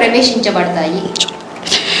ఎలా ప్రవేశించబడతాయి?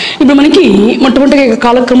 ఇప్పుడు మనకి మొట్టమొదటిగా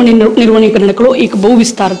కాలక్రమ నిర్వహణ నడకలో ఈ భూ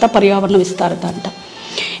విస్తారత, పర్యావరణ విస్తారత అంట.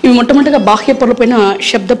 ఇవి మొట్టమొదటిగా బాహ్య పొరల పైన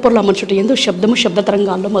శబ్ద పొరలు అమర్చుట ఎందు శబ్దము శబ్ద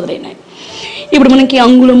తరంగాల్లో మొదలైనాయి. ఇప్పుడు మనకి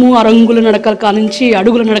అంగుళము అరంగుల నడకలు కానించి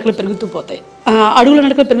అడుగుల నడకలు పెరుగుతూ పోతాయి. అడుగుల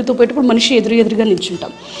నడకలు పెరుగుతూ పోయేటప్పుడు మనిషి ఎదురుగా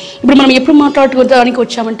నిల్చుంటాం. ఇప్పుడు మనం ఎప్పుడు మాట్లాడుకోవడానికి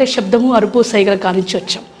వచ్చామంటే శబ్దము అరుపు సైగల కానించి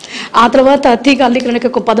వచ్చాం. ఆ తర్వాత తీగ అల్లికల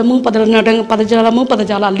నడక పదము పదజాలము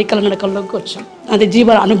పదజాల అల్లికల నడకల్లోకి వచ్చాం. అది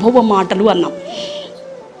జీవ అనుభవ మాటలు అన్నాం.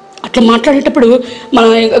 అట్లా మాట్లాడేటప్పుడు మన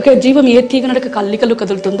ఒక జీవం ఏ తీగ నడక అల్లికలు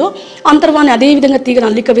కదులుతుందో అంతర్వాన్ని అదేవిధంగా తీగను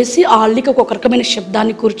అల్లిక వేసి ఆ అల్లికకు ఒక రకమైన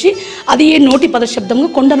శబ్దాన్ని కూర్చి అది ఏ నోటి పద శబ్దంగా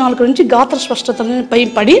కొండ నాలుక నుంచి గాత్ర స్పష్టతపై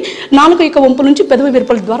పడి నాలుక యొక్క వంపు నుంచి పెదవి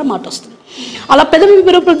విరుపుల ద్వారా మాట వస్తుంది. అలా పెదవి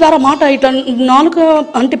విరుపుల ద్వారా మాట ఇట్లా నాలుక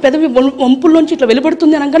అంటే పెదవి వంపుల్లోంచి ఇట్లా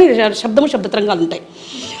వెలువడుతుంది అనగానే శబ్దము శబ్ద తరంగాలు ఉంటాయి.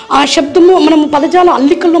 ఆ శబ్దము మనం పదజాల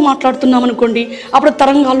అల్లికల్లో మాట్లాడుతున్నాం అనుకోండి, అప్పుడు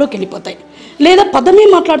తరంగాల్లోకి వెళ్ళిపోతాయి. లేదా పదమే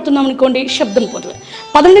మాట్లాడుతున్నాం అనుకోండి, శబ్దం పోతుంది.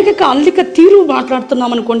 పదనిక అల్లిక తీరు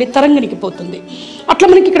మాట్లాడుతున్నాం అనుకోండి, తరంగనికి పోతుంది. అట్లా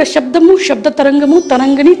మనకి ఇక్కడ శబ్దము శబ్ద తరంగము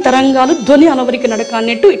తరంగని తరంగాలు ధ్వని అలవరికి నడక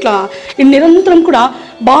అన్నట్టు ఇట్లా నిరంతరం కూడా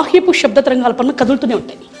బాహ్యపు శబ్ద తరంగాల పైన కదులుతూనే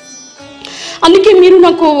ఉంటాయి. అందుకే మీరు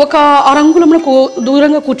నాకు ఒక అరంగులములకు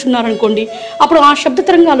దూరంగా కూర్చున్నారనుకోండి, అప్పుడు ఆ శబ్ద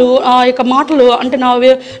తరంగాలు ఆ యొక్క మాటలు అంటే నా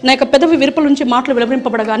యొక్క పెదవి విరుపుల నుంచి మాటలు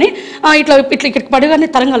విలవరింపబడగానే ఇట్లా ఇక్కడ పడగానే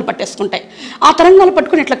తరంగాలు పట్టేసుకుంటాయి. ఆ తరంగాలు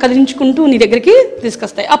పట్టుకుని ఇట్లా కదిలించుకుంటూ నీ దగ్గరికి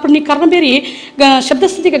తీసుకొస్తాయి. అప్పుడు నీ కర్ణబేరి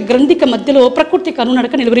శబ్దస్థితిక గ్రంథిక మధ్యలో ప్రకృతి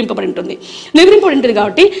కనునడక నిలువరింపబడి ఉంటుంది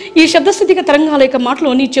కాబట్టి ఈ శబ్దస్థితిక తరంగాల యొక్క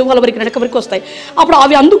మాటలు నీ చెవుల వరకు నడక వరకు వస్తాయి. అప్పుడు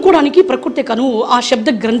అవి అందుకోవడానికి ప్రకృతి కను ఆ శబ్ద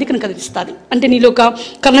గ్రంథికను కదిలిస్తుంది. అంటే నీలో ఒక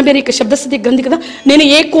కర్ణబేరి శబ్దస్థితి గ్రంథి కదా, నేను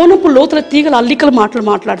ఏ కోనపు లోతుల తీగల అల్లికల మాటలు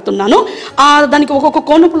మాట్లాడుతున్నానో దానికి ఒక్కొక్క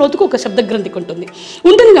కోనపు లోతుకు ఒక శబ్ద గ్రంథిక ఉంటుంది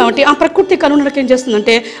కాబట్టి ఆ ప్రకృతి కనునడక ఏం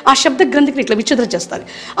చేస్తుందంటే ఆ శబ్ద గ్రంథికని ఇట్లా విచ్ఛిద్ర చేస్తుంది.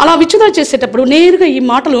 అలా విచ్ఛిద్ర చేసేటప్పుడు నేరుగా ఈ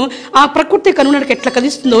మాటలు ఆ ప్రకృతి కనునడక ఎట్లా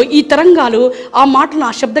కదిస్తుందో ఈ తరంగాలు ఆ మాటలు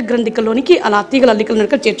ఆ శబ్ద గ్రంథికలోనికి అలా తీగల అల్లికల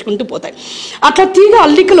నడక చేర్చుకుంటూ పోతాయి. అట్లా తీగ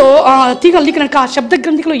అల్లిక నడక ఆ శబ్ద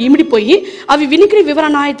గ్రంథికలో ఇమిడిపోయి అవి వినికిడి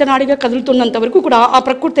వివరణాయత నాడిగా కదులుతున్నంత వరకు కూడా ఆ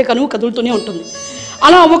ప్రకృతి కనువు కదులుతూనే ఉంటుంది.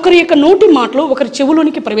 అలా ఒకరి యొక్క నోటి మాటలు ఒకరి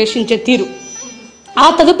చెవులోనికి ప్రవేశించే తీరు ఆ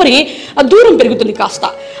తదుపరి దూరం పెరుగుతుంది కాస్త.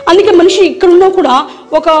 అందుకే మనిషి ఇక్కడున్నా కూడా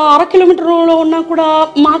ఒక 1/2 కిలోమీటర్లో ఉన్నా కూడా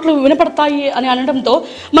మాటలు వినపడతాయి అని అనడంతో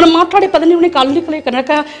మనం మాట్లాడే పదనిక అల్లికల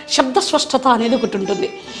కనుక శబ్ద స్పష్టత అనేది ఒకటి ఉంటుంది.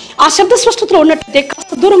 ఆ శబ్ద స్పష్టతలో ఉన్నట్టయితే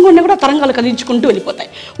కాస్త దూరంగా ఉన్నా కూడా తరంగాలు కదిలించుకుంటూ వెళ్ళిపోతాయి.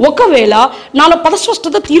 ఒకవేళ నాలో పద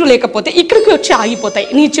స్పష్టత తీరు లేకపోతే ఇక్కడికి వచ్చి ఆగిపోతాయి,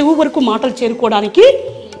 నీ చెవు వరకు మాటలు చేరుకోవడానికి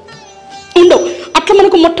ఉండవు. అట్లా అట్లా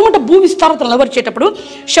మనకు మొట్టమొదటి భూ విస్తారతను అలవర్చేటప్పుడు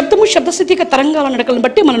శబ్దము శబ్దస్థితిక తరంగాల నడకలను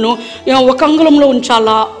బట్టి మనను ఒక అంగుళంలో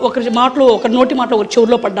ఉంచాలా, ఒకరి మాటలు ఒకరి నోటి మాటలు ఒకరి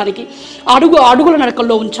చెవుల్లో పడడానికి అడుగుల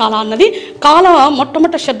నడకల్లో ఉంచాలా అన్నది కాల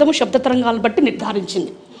మొట్టమొదటి శబ్దము శబ్ద తరంగాలను బట్టి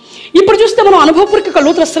నిర్ధారించింది. ఇప్పుడు చూస్తే మనం అనుభవపూర్వక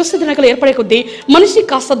లోతుల స్థిరస్థితి నకలు ఏర్పడే కొద్దీ మనిషి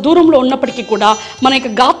కాస్త దూరంలో ఉన్నప్పటికీ కూడా మన యొక్క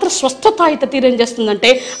గాత్ర స్వస్థతాయిత తీరేం చేస్తుందంటే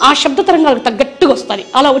ఆ శబ్ద తరంగాలకు తగ్గట్టుగా వస్తుంది.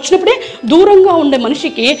 అలా వచ్చినప్పుడే దూరంగా ఉండే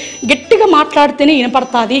మనిషికి గట్టిగా మాట్లాడితేనే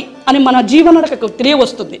వినపడుతుంది అని మన జీవనడకకు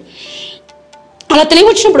తెలియవస్తుంది. అలా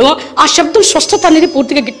తెలియవచ్చినప్పుడు ఆ శబ్దం స్వస్థత అనేది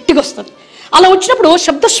పూర్తిగా గట్టిగా వస్తుంది. అలా వచ్చినప్పుడు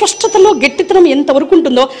శబ్ద స్వస్థతలో గట్టితనం ఎంతవరకు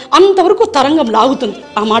ఉంటుందో అంతవరకు తరంగం లాగుతుంది.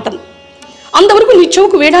 ఆ మాటను అంతవరకు నీ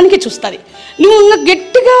చెవుకు వేయడానికే చూస్తుంది. నువ్వు ఇంకా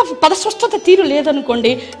గట్టిగా పదస్వస్థత తీరు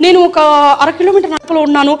లేదనుకోండి, నేను ఒక 1/2 కిలోమీటర్ నడకలో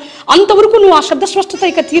ఉన్నాను, అంతవరకు నువ్వు ఆ శబ్ద స్వస్థత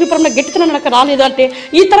ఇక తీరు పరంగా గట్టితనం నడక రాలేదంటే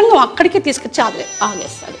ఈ తరంగం అక్కడికే తీసుకొచ్చి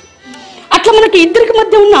ఆగేస్తుంది. అట్లా మనకి ఇద్దరికి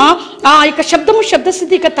మధ్య ఉన్న ఆ యొక్క శబ్దము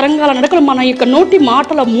శబ్దస్థితి యొక్క తరంగాల నడకలు మన యొక్క నోటి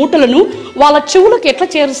మాటల మూటలను వాళ్ళ చెవులకు ఎట్లా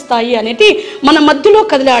చేరుస్తాయి అనేది మన మధ్యలో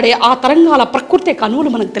కదిలాడే ఆ తరంగాల ప్రకృతి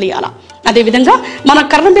అణువులు మనకు తెలియాల. అదేవిధంగా మన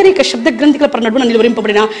కర్ణబేరిక శబ్ద గ్రంథికల నడుమున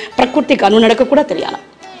నిలువరింపబడిన ప్రకృతి అణు నడక కూడా తెలియాలి.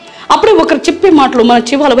 అప్పుడే ఒకరు చెప్పే మాటలు మన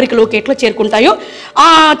చెవి అలవరికలోకి ఎట్లా చేరుకుంటాయో ఆ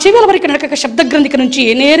చెవి అలవరిక నడక శబ్ద గ్రంథిక నుంచి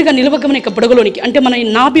నేరుగా నిలువగమనిక బుడగలోనికి, అంటే మన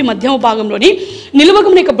నాభి మధ్యమ భాగంలోని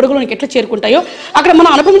నిలువగమనిక బుడగలోనికి ఎట్లా చేరుకుంటాయో అక్కడ మనం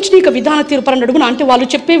అనుభవించిన విధాన తీర్పర నడుమున, అంటే వాళ్ళు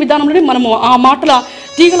చెప్పే విధానంలోనే మనము ఆ మాటల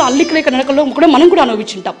తీగల అల్లికలేక నడకల్లో కూడా మనం కూడా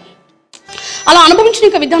అనుభవించుంటాం. అలా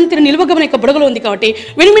అనుభవించిన విధానం తీరు నిలువగమనిక బుడగలో ఉంది కాబట్టి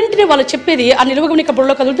వెంటనే వాళ్ళు చెప్పేది ఆ నిలువగమనిక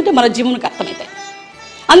బుడగలో కదులుతుంటే మన జీవనకు అర్థమవుతాయి.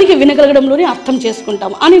 అందుకే వినగలగడంలోనే అర్థం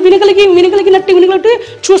చేసుకుంటాం అని వినగలిగినట్టు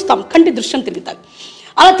చూస్తాం, కంటి దృశ్యం తిరుగుతాం.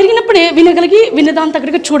 అలా తిరిగినప్పుడే వినదాంత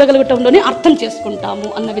అక్కడికి చూడగలగటంలోనే అర్థం చేసుకుంటాము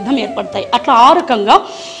అన్న విధం ఏర్పడతాయి. అట్లా ఆ రకంగా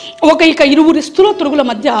ఒక ఇక ఇరువురి స్థూల తురుగుల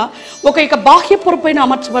మధ్య ఒక ఇక బాహ్య పొరపైన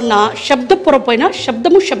అమర్చబడిన శబ్ద పొరపైన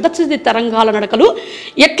శబ్దము శబ్దస్థితి తరంగాల నడకలు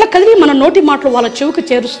ఎట్లా కదిలి మన నోటి మాటలు వాళ్ళ చెవుకు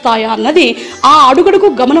చేరుస్తాయా అన్నది ఆ అడుగడుగు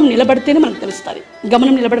గమనం నిలబడితేనే మనకు తెలుస్తుంది.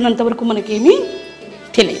 గమనం నిలబడినంత వరకు మనకేమీ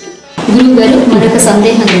తెలియదు. గురుగారు, మరొక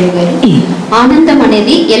సందేహం గురుగారు, ఆనందం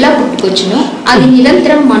అనేది ఎలా పుట్టుకొచ్చునో అది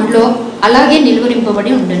నిరంతరం మనలో అలాగే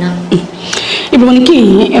నిలువరింపబడి ఉండునా? ఇప్పుడు మనకి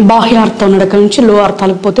బాహ్యార్థం నడక నుంచి లో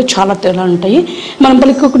అర్థాలకు పోతే చాలా తేడా ఉంటాయి. మనం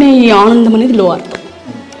పలుకునే ఈ ఆనందం అనేది లో అర్థం,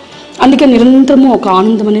 అందుకే నిరంతరము ఒక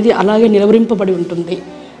ఆనందం అనేది అలాగే నిలవరింపబడి ఉంటుంది.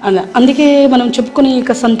 అందుకే మనం చెప్పుకునే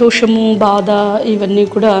ఇక సంతోషము బాధ ఇవన్నీ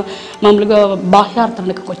కూడా మామూలుగా బాహ్యార్థ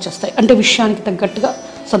నడకకు వచ్చేస్తాయి. అంటే విషయానికి తగ్గట్టుగా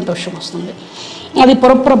సంతోషం వస్తుంది. అది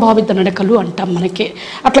పొరప్రభావిత నడకలు అంటాం మనకి.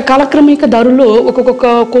 అట్లా కాలక్రమిక దారుల్లో ఒక్కొక్క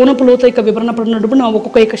కోణపు లోత ఇక వివరణ పడినడుపున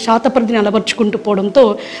ఒక్కొక్క శాత పరిధిని అలవర్చుకుంటూ పోవడంతో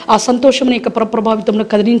ఆ సంతోషం యొక్క పొరప్రభావితంలో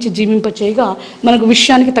కదిలించి జీవింపచేయగా మనకు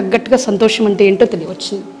విషయానికి తగ్గట్టుగా సంతోషం అంటే ఏంటో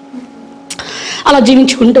తెలియవచ్చింది. అలా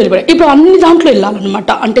జీవించుకుంటూ వెళ్ళిపోయాయి. ఇప్పుడు అన్ని దాంట్లో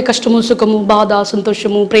వెళ్ళాలన్నమాట. అంటే కష్టము సుఖము బాధ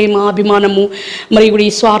సంతోషము ప్రేమ అభిమానము మరి ఇప్పుడు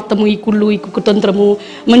ఈ స్వార్థము ఈ కుళ్ళు ఈ కుతంత్రము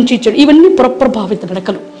మంచి చెడు ఇవన్నీ పొరప్రభావిత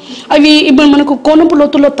నడకలు. అవి ఇప్పుడు మనకు కోనపు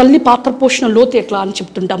లోతుల్లో తల్లి పాత్ర పోషణ లోతు ఎట్లా అని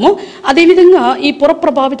చెప్తుంటామో అదేవిధంగా ఈ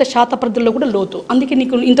పొరప్రభావిత శాత పరిధుల్లో కూడా లోతు. అందుకే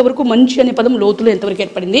నీకు ఇంతవరకు మంచి అనే పదం లోతులో ఎంతవరకు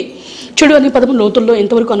ఏర్పడింది, చెడు అనే పదం లోతుల్లో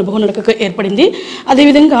ఎంతవరకు అనుభవం నడక ఏర్పడింది,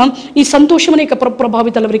 అదేవిధంగా ఈ సంతోషం అనే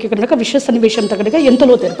పొరప్రభావితాల వరకు నడక విషయ సన్నివేశం తగ్గట్టుగా ఎంత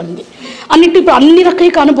లోతు ఏర్పడింది అన్నిటి ఇప్పుడు అన్ని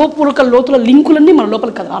రకాల అనుభవపూర్వక లోతుల లింకులన్నీ మన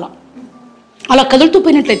లోపల కదలాల. అలా కదులుతూ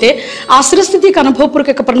పోయినట్లయితే ఆ స్థిరస్థితి యొక్క అనుభవపూర్వక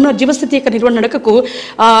యొక్క పరిమాణ జీవస్థితి యొక్క నిర్వహణ నడకకు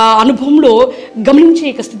అనుభవంలో గమనించే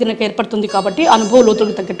యొక్క స్థితి నాకు ఏర్పడుతుంది. కాబట్టి అనుభవ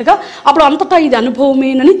లోతులకు తగ్గట్టుగా అప్పుడు అంతటా ఇది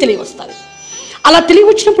అనుభవమేనని తెలియవస్తుంది. అలా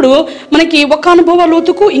తెలియవచ్చినప్పుడు మనకి ఒక అనుభవ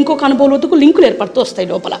లోతుకు ఇంకొక అనుభవ లోతుకు లింకులు ఏర్పడుతూ వస్తాయి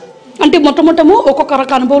లోపల. అంటే మొట్టమొదటము ఒక్కొక్క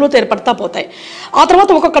రక అనుభవంలో ఏర్పడతా పోతాయి. ఆ తర్వాత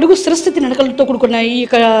ఒక్కొక్క అడుగు స్థిరస్థితి నడకలతో కూడుకున్న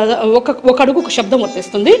ఒక అడుగు ఒక శబ్దం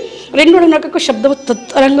వర్తిస్తుంది, రెండు అడుగు నడకకు శబ్ద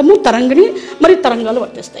తరంగిణి మరి తరంగాలు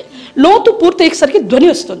వర్తిస్తాయి. లోతు పూర్తయ్యేసరికి ధ్వని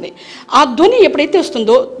వస్తుంది. ఆ ధ్వని ఎప్పుడైతే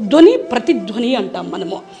వస్తుందో ధ్వని ప్రతిధ్వని అంటాం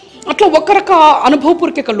మనము. అట్లా ఒక రక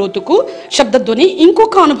అనుభవపూర్వక లోతుకు శబ్దధ్వని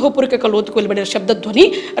ఇంకొక అనుభవపూర్వక లోతుకు వెలువడే శబ్దధ్వని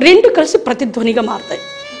రెండు కలిసి ప్రతిధ్వనిగా మారుతాయి.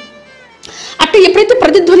 అట్లా ఎప్పుడైతే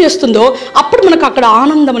ప్రతిధ్వని వస్తుందో అప్పుడు మనకు అక్కడ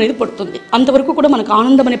ఆనందం అనేది పడుతుంది. అంతవరకు కూడా మనకు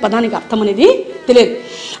ఆనందం అనే పదానికి అర్థం అనేది తెలియదు.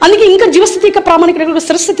 అందుకే ఇంకా జీవస్థితిక ప్రామాణిక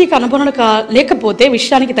స్థిరస్థితిక అనుభవం లేకపోతే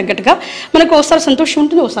విషయానికి తగ్గట్టుగా మనకు ఒకసారి సంతోషం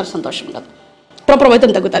ఉంటుంది, ఒకసారి సంతోషం ఉండదు,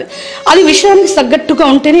 ప్రభావితం తగ్గుతుంది. అది విషయానికి తగ్గట్టుగా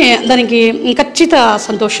ఉంటేనే దానికి ఖచ్చిత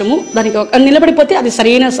సంతోషము, దానికి నిలబడిపోతే అది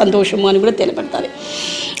సరైన సంతోషము అని కూడా తెలియబడుతుంది.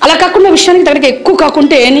 అలా కాకుండా విషయానికి తగ్గట్టుగా ఎక్కువ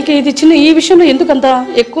కాకుంటే నీకు ఇది చిన్న ఈ విషయంలో ఎందుకంత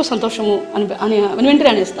ఎక్కువ సంతోషము అని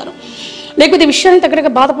వెంటనే అనేస్తారు. లేకపోతే విషయానికి తగ్గట్టుగా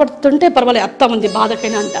బాధపడుతుంటే పర్వాలేదు అత్త మంది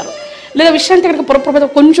బాధకైనా అంటారు. లేదా విషయానికి తగ్గట్టుగా పొరప్రభావితం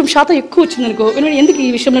కొంచెం శాతం ఎక్కువ వచ్చిందనుకో ఎందుకు ఈ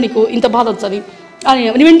విషయంలో నీకు ఇంత బాధ వచ్చది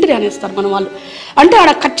అని వెంటనే అనేస్తారు మన వాళ్ళు. అంటే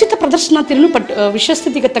ఆడ ఖచ్చిత ప్రదర్శన తీరును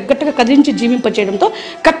విషయస్థితికి తగ్గట్టుగా కదిలించి జీవింపచేయడంతో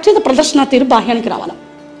ఖచ్చిత ప్రదర్శన తీరు బాహ్యానికి రావాలి.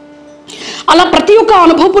 అలా ప్రతి ఒక్క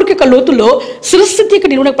అనుభవపూర్వక లోతుల్లో శిరస్థితి యొక్క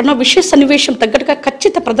నిర్వహణ విషయ సన్నివేశం తగ్గట్టుగా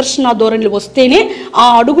ఖచ్చిత ప్రదర్శన ధోరణిలు వస్తేనే ఆ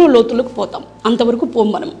అడుగుల లోతులకు పోతాం. అంతవరకు పోం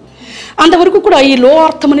మనం. అంతవరకు కూడా ఈ లో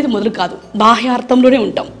అర్థం అనేది మొదలు కాదు, బాహ్యార్థంలోనే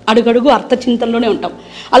ఉంటాం, అడుగడుగు అర్థచింతనలోనే ఉంటాం.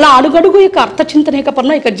 అలా అడుగడుగు యొక్క అర్థచింతన యొక్క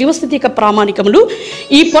పరణ యొక్క జీవస్థితి యొక్క ప్రామాణికములు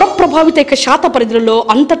ఈ పొర ప్రభావిత యొక్క శాత పరిధులలో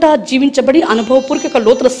అంతటా జీవించబడి అనుభవపూర్వక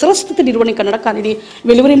లోతుల శిరస్థితి నిర్వహణ నడక అనేది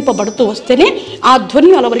వెలువరింపబడుతూ వస్తేనే ఆ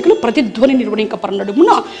ధ్వని అలవరికలు ప్రతిధ్వని నిర్వహణ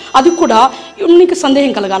పరనడుమున అది కూడా నీకు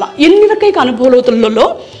సందేహం కలగాల. ఎన్ని రకైక అనుభవ లోతులలో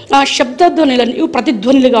శబ్దధ్వనులు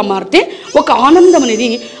ప్రతిధ్వనులుగా మారితే ఒక ఆనందం అనేది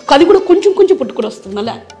అది కూడా కొంచెం కొంచెం పుట్టుకుని వస్తుంది.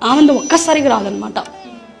 అలా ఆనందం ఒక్కసారిగా రాదనమాట.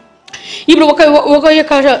 ఇప్పుడు ఒక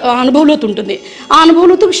యొక్క అనుభవంలోతు ఉంటుంది, ఆ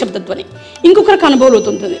అనుభవంలోతుకు శబ్దధ్వని, ఇంకొకరికి అనుభవంలోతు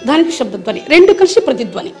ఉంటుంది, దానికి శబ్దధ్వని, రెండు కలిసి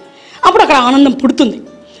ప్రతిధ్వని. అప్పుడు అక్కడ ఆనందం పుడుతుంది.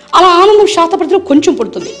 అలా ఆనందం శాతప్రతిలో కొంచెం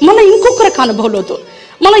పుడుతుంది. మళ్ళీ ఇంకొకరికి అనుభవంలోతు,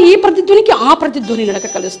 మళ్ళీ ఈ ప్రతిధ్వనికి ఆ ప్రతిధ్వని నడక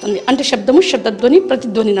కలుస్తుంది. అంటే శబ్దము శబ్దధ్వని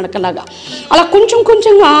ప్రతిధ్వని నడకలాగా అలా కొంచెం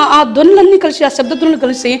కొంచెంగా ఆ ధ్వనులన్నీ కలిసి ఆ శబ్దధ్వనులు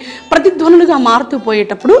కలిసి ప్రతిధ్వనులుగా మారుతూ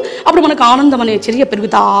పోయేటప్పుడు అప్పుడు మనకు ఆనందం అనే చర్య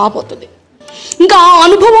పెరుగుతా పోతుంది. ఇంకా ఆ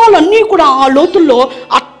అనుభవాలన్నీ కూడా ఆ లోతుల్లో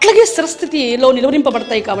అట్లాగే స్థిరస్థితిలో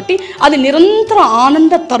నిలువరింపబడతాయి కాబట్టి అది నిరంతర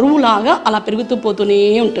ఆనంద తరువులాగా అలా పెరుగుతూ పోతూనే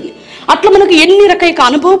ఉంటుంది. అట్లా మనకు ఎన్ని రకైక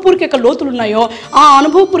అనుభవపూర్వక లోతులు ఉన్నాయో ఆ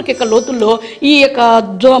అనుభవపూర్వక లోతుల్లో ఈ యొక్క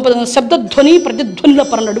శబ్దధ్వని ప్రతిధ్వనుల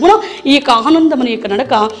పరనడుగున ఈ యొక్క ఆనందం అనే యొక్క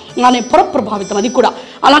నడక అనే పొర ప్రభావితం. అది కూడా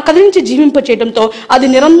అలా కదిలించి జీవింప చేయడంతో అది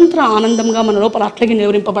నిరంతర ఆనందంగా మన లోపల అట్లాగే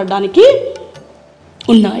నిలువరింపబడడానికి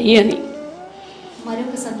ఉన్నాయి అని.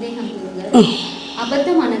 మరొక సందేహం,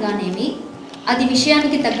 అబద్ధం అనగానేమి, అది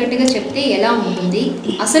విషయానికి తగ్గట్టుగా చెప్తే ఎలా ఉంటుంది,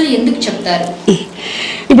 అసలు ఎందుకు చెప్తారు?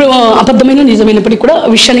 ఇప్పుడు అబద్ధమైన నిజమైనప్పటికీ కూడా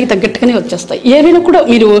విషయానికి తగ్గట్టుగానే వచ్చేస్తాయి. ఏవైనా కూడా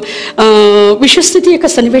మీరు విషస్థితి యొక్క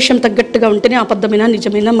సన్నివేశం తగ్గట్టుగా ఉంటేనే అబద్ధమైన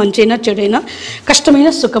నిజమైన మంచైనా చెడైనా కష్టమైన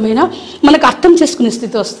సుఖమైన మనకు అర్థం చేసుకునే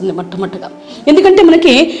స్థితి వస్తుంది మొట్టమొదటిగా. ఎందుకంటే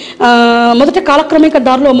మనకి మొదటి కాలక్రమిక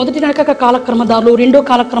దారులు, మొదటి నడక కాలక్రమ దారులు, రెండో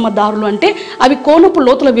కాలక్రమ దారులు అంటే అవి కోనపు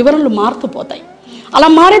లోతుల వివరణలు మారుతూ పోతాయి. అలా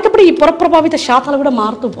మారేటప్పుడు ఈ పొర ప్రభావిత శాతాలు కూడా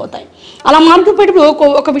మారుతూ పోతాయి. అలా మారుతూ పోయేటప్పుడు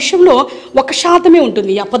ఒక విషయంలో 1%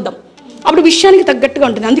 ఉంటుంది ఈ అబద్ధం. అప్పుడు విషయానికి తగ్గట్టుగా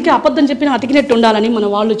ఉంటుంది. అందుకే అబద్ధం చెప్పినా అతికినట్టు ఉండాలని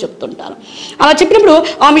మన వాళ్ళు చెప్తుంటారు. అలా చెప్పినప్పుడు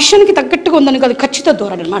ఆ విషయానికి తగ్గట్టుగా ఉందని అది ఖచ్చిత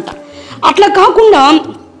ధోరణి అనమాట. అట్లా కాకుండా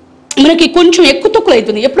మనకి కొంచెం ఎక్కువ తక్కువ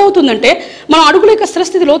అవుతుంది. ఎప్పుడవుతుందంటే మనం అడుగుల యొక్క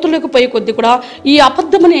స్థిరస్థితి లోతుల్లోకి పోయే కొద్దీ కూడా ఈ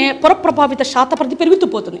అబద్ధం అనే పొర ప్రభావిత శాతపరిధి పెరుగుతూ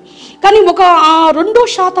పోతుంది. కానీ ఒక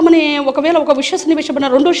 2% అనే ఒకవేళ ఒక విషయ సన్నివేశమైన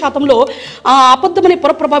 2%లో ఆ అబద్ధం అనే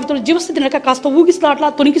పొర ప్రభావితం జీవస్థితి లేక కాస్త ఊగిస్లాట్లా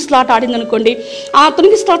తొనిగిస్లాట ఆడింది అనుకోండి, ఆ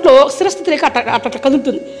తొనిగిస్లాట్లో స్థిరస్థితి లేక అట్లా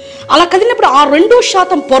కదులుతుంది. అలా కదిలినప్పుడు ఆ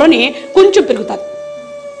 2% పొరని కొంచెం పెరుగుతుంది.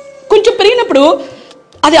 కొంచెం పెరిగినప్పుడు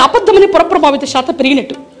అది అబద్ధం అనే పొర ప్రభావిత శాతం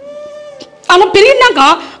పెరిగినట్టు. అలా పెరిగినాక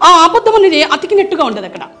ఆ అబద్ధం అనేది అతికినట్టుగా ఉండదు,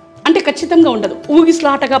 అక్కడ అంటే ఖచ్చితంగా ఉండదు,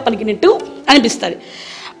 ఊగిస్లాటగా పలికినట్టు అనిపిస్తుంది.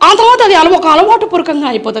 ఆ తర్వాత అది ఒక అలవాటు పూర్వకంగా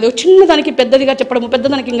అయిపోతుంది. చిన్నదానికి పెద్దదిగా చెప్పడం,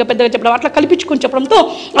 పెద్దదానికి ఇంకా పెద్దగా చెప్పడం, అట్లా కల్పించుకొని చెప్పడంతో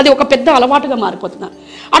అది ఒక పెద్ద అలవాటుగా మారిపోతుంది.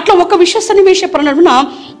 అట్లా ఒక విషయ సన్నివేశ పరిణామన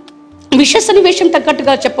విషయ సన్నివేశం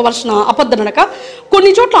తగ్గట్టుగా చెప్పవలసిన అబద్ధ నడక కొన్ని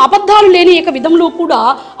చోట్ల అబద్ధాలు లేని యొక్క విధంలో కూడా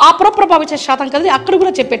ఆ పొర ప్రభావిత శాతం కలిసి అక్కడ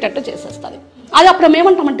కూడా చెప్పేటట్టు చేసేస్తుంది. అది అప్పుడు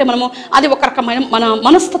ఏమంటామంటే మనము అది ఒక రకమైన మన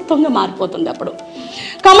మనస్తత్వంగా మారిపోతుంది అప్పుడు.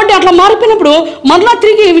 కాబట్టి అట్లా మారిపోయినప్పుడు మరలా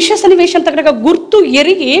తిరిగి విషయ సన్నివేశం తగ్గట్టుగా గుర్తు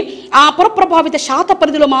ఎరిగి ఆ పొర ప్రభావిత శాత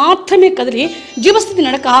పరిధిలో మాత్రమే కదిలి జీవస్థితి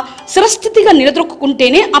నడక స్థిరస్థితిగా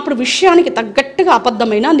నిలదొక్కుంటేనే అప్పుడు విషయానికి తగ్గట్టుగా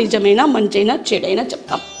అబద్ధమైన నిజమైన మంచైనా చెడైనా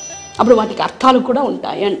చెప్తాం. అప్పుడు వాటికి అర్థాలు కూడా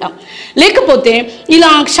ఉంటాయి అంటాం. లేకపోతే ఇలా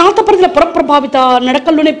శాత పరిధిల పొర ప్రభావిత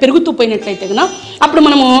నడకల్లోనే పెరుగుతూ పోయినట్లయితే కనుక అప్పుడు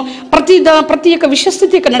మనము ప్రతి యొక్క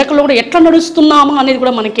విషయస్థితి యొక్క నడకలో కూడా ఎట్లా నడుస్తున్నామా అనేది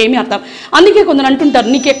కూడా మనకేమీ అర్థం. అందుకే కొందరు అంటుంటారు,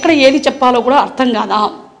 నీకు ఎక్కడ ఏది చెప్పాలో కూడా అర్థం కాదా,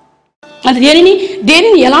 అది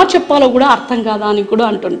దేనిని ఎలా చెప్పాలో కూడా అర్థం కాదా అని కూడా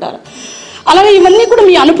అంటుంటారు. అలాగే ఇవన్నీ కూడా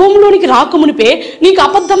మీ అనుభవంలోనికి రాకమునిపే నీకు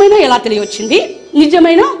అబద్ధమైన ఎలా తెలియవచ్చింది,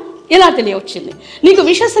 నిజమైన ఎలా తెలియవచ్చింది. నీకు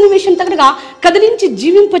విషయ సన్నివేశం తగ్గగా కదిలించి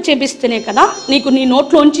జీవింప చేపిస్తేనే కదా నీకు నీ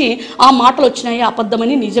నోట్లోంచి ఆ మాటలు వచ్చినాయి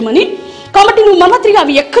అబద్ధమని నిజమని. కాబట్టి నువ్వు మళ్ళా తిరిగి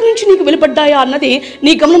అవి ఎక్కడి నుంచి నీకు వెలుపడ్డాయా అన్నది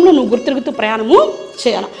నీ గమనంలో నువ్వు గుర్తిరుగుతూ ప్రయాణము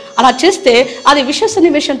చేయాలి. అలా చేస్తే అది విషయ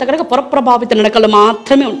సన్నివేశం తగ్గగా పొర ప్రభావిత నడకలు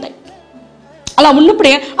మాత్రమే ఉంటాయి. అలా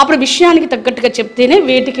ఉన్నప్పుడే అప్పుడు విషయానికి తగ్గట్టుగా చెప్తేనే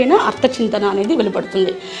వేటికైనా అర్థచింతన అనేది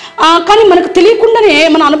వెలువడుతుంది. కానీ మనకు తెలియకుండానే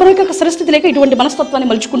మన అనుభవిక పరిస్థితి లేక ఇటువంటి మనస్తత్వాన్ని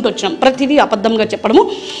మలుచుకుంటూ వచ్చినాం. ప్రతిదీ అబద్ధంగా చెప్పడము,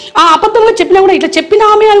 ఆ అబద్ధంగా చెప్పినా కూడా ఇట్లా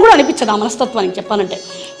చెప్పినామే అని కూడా అనిపించదు. ఆ మనస్తత్వానికి చెప్పాలంటే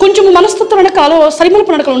కొంచెం మనస్తత్వ నడకలో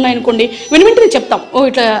సరిమలపు నడకలు ఉన్నాయనుకోండి, వెనువెంటనే చెప్తాం, ఓ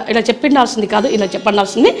ఇట్లా చెప్పిండాల్సింది కాదు, ఇలా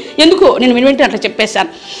చెప్పండాల్సింది, ఎందుకు నేను వెనువెంటనే అట్లా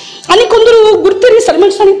చెప్పేశాను అని కొందరు గుర్తిరిగి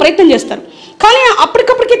సరిమలచడానికి ప్రయత్నం చేస్తారు. కానీ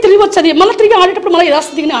అప్పటికప్పటికే తెలియవచ్చది, మళ్ళీ తిరిగి ఆడేటప్పుడు మళ్ళీ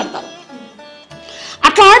యథాస్థితిగానే ఆడతారు.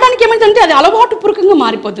 అట్లా ఆడడానికి ఏమైందంటే అది అలవాటు పూర్వకంగా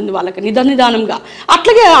మారిపోతుంది వాళ్ళకి నిదానంగా.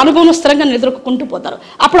 అట్లాగే అనుభవం స్థిరంగా నిద్రకుంటూ పోతారు.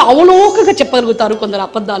 అప్పుడు అవలోకగా చెప్పగలుగుతారు. కొందరు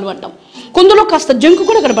అబద్ధాలు అంటాం, కొందరు కాస్త జంకు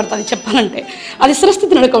కూడా కనబడుతుంది చెప్పాలంటే. అది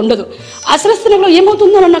స్థిరస్థితి నడక ఉండదు. ఆ స్థిరస్థితి నడకలో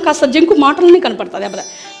ఏమవుతుందో అన్న కాస్త జంకు మాటలన్నీ కనపడుతుంది అబద్ధం.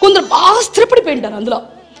 కొందరు బాగా స్థిరపడిపోయి ఉంటారు అందులో.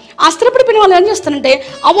 ఆ స్థిరపడిపోయిన వాళ్ళు ఏం చేస్తారంటే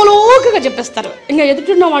అవలోకగా చెప్పేస్తారు. ఇంకా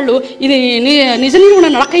ఎదుటిన్న వాళ్ళు ఇది నిజ నిర్గుణ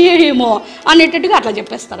నడకయేమో అనేటట్టుగా అట్లా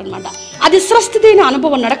చెప్పేస్తారనమాట. అది స్థిరస్థితి అయిన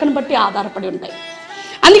అనుభవం నడకను బట్టి ఆధారపడి ఉంటాయి.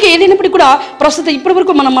 అందుకే ఏదైనప్పటికీ కూడా ప్రస్తుతం ఇప్పటి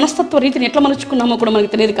వరకు మన మనస్తత్వ రీతిని ఎట్లా మలుచుకున్నామో కూడా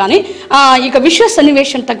మనకు తెలియదు. కానీ ఇక విశ్వ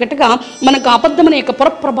సన్నివేశం తగ్గట్టుగా మనకు అబద్ధమైన యొక్క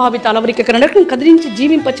పురప్రభావిత అలవరిక నడకను కదిలించి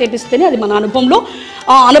జీవింప చేపిస్తేనే అది మన అనుభవంలో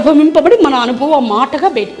అనుభవింపబడి మన అనుభవం మాటగా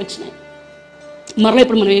బయటకు వచ్చినాయి. మరలా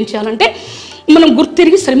ఇప్పుడు మనం ఏం చేయాలంటే మనం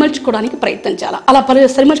గుర్తిరిగి సరిమల్చుకోవడానికి ప్రయత్నం చేయాలి. అలా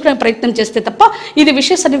సరిమల్చుకోవడానికి ప్రయత్నం చేస్తే తప్ప ఇది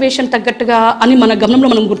విషయ సన్నివేశం తగ్గట్టుగా అని మన గమనంలో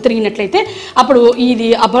మనం గుర్తిరిగినట్లయితే అప్పుడు ఇది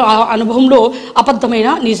అనుభవంలో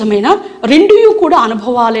అబద్ధమైన నిజమైన రెండూ కూడా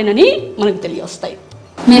అనుభవాలేనని మనకు తెలియవస్తాయి.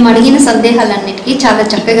 మేము అడిగిన సందేహాలన్నిటికీ చాలా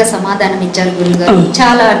చక్కగా సమాధానం ఇచ్చారు గురుగారు.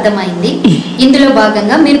 చాలా అర్థమైంది. ఇందులో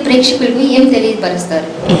భాగంగా మీరు ప్రేక్షకులకు ఏం తెలియపరుస్తారు?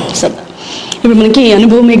 సరే, ఇప్పుడు మనకి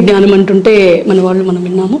అనుభవమే జ్ఞానం అంటుంటే మనం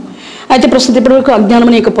విన్నాము. అయితే ప్రస్తుతం ఇప్పటివరకు అజ్ఞానం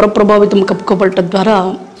అనే యొక్క పురప్రభావితం కప్పుకోబడటం ద్వారా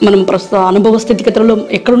మనం ప్రస్తుత అనుభవ స్థితిగతులలో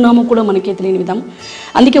ఎక్కడున్నామో కూడా మనకే తెలియని విధానం.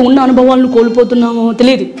 అందుకే ఉన్న అనుభవాలను కోల్పోతున్నామో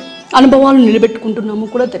తెలియదు, అనుభవాలను నిలబెట్టుకుంటున్నామో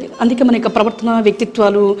కూడా తెలియదు. అందుకే మన యొక్క ప్రవర్తన,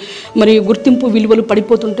 వ్యక్తిత్వాలు మరియు గుర్తింపు విలువలు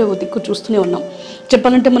పడిపోతుంటే ఒక దిక్కు చూస్తూనే ఉన్నాం.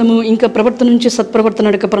 చెప్పాలంటే మనము ఇంకా ప్రవర్తన నుంచి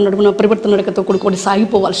సత్ప్రవర్తన నడుమ పరివర్తన నడకతో కూడుకొని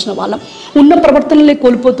సాగిపోవాల్సిన వాళ్ళం. ఉన్న ప్రవర్తనలే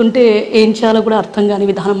కోల్పోతుంటే ఏం చేయాలో కూడా అర్థం కాని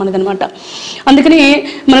విధానం అనేదనమాట. అందుకని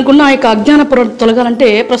మనకున్న ఆ యొక్క అజ్ఞాన తొలగాలంటే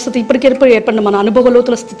ప్రస్తుతం ఇప్పటికే ఏర్పడిన మన అనుభవ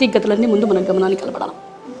లోతుల స్థితిగతులన్నీ ముందు మన గమనానికి కలపడాలి.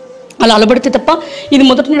 అలా అలబడితే తప్ప ఇది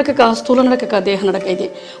మొదటి నడక స్థూల నడక దేహ నడక. ఇది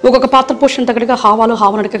ఒక్కొక్క పాత్ర పోషణ తగ్గట్టుగా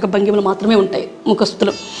హావ నడక భంగిమలు మాత్రమే ఉంటాయి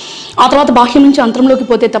ముఖస్థుతులు. ఆ తర్వాత బాహ్యం నుంచి అంతరంలోకి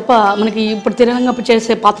పోతే తప్ప మనకి ఇప్పుడు తిరంగా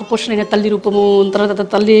చేసే పాత్ర పోషణ అయిన తల్లి రూపము, తర్వాత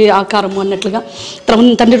తల్లి ఆకారము అన్నట్లుగా,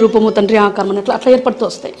 తండ్రి రూపము తండ్రి ఆకారం అన్నట్లు అట్లా ఏర్పడుతూ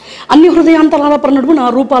వస్తాయి. అన్ని హృదయాంతరాల నడుమున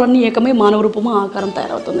రూపాలన్నీ ఏకమై మానవ రూపము ఆకారం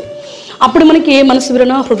తయారవుతుంది. అప్పుడు మనకి మనసు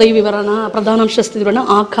వివరణ, హృదయ వివరణ, ప్రధానాంశ స్థితి వివరణ,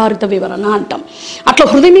 ఆకారిత వివరణ అంటాం. అట్లా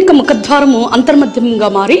హృదయం యొక్క ముఖద్వారము అంతర్మధ్యంగా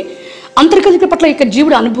మారి అంతర్గత పట్ల యొక్క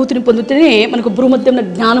జీవుడు అనుభూతిని పొందితేనే మనకు భూమధ్యంలో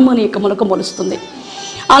జ్ఞానం అనే యొక్క మొలక మొలుస్తుంది.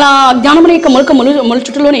 అలా జ్ఞానం అనే యొక్క మొలక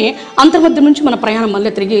మొలచుటలోనే అంతర్మధ్యం నుంచి మన ప్రయాణం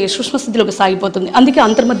మళ్ళీ తిరిగి సూక్ష్మస్థితిలోకి సాగిపోతుంది. అందుకే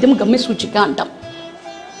అంతర్మధ్యం గమ్య సూచిక అంటాం.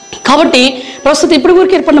 కాబట్టి ప్రస్తుతం ఇప్పటి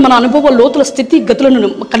వరకు ఏర్పడిన మన అనుభవ లోతుల స్థితి గతులను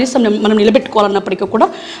కనీసం మనం నిలబెట్టుకోవాలన్నప్పటికీ కూడా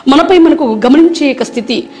మనపై మనకు గమనించే యొక్క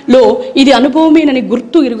స్థితిలో ఇది అనుభవమేనని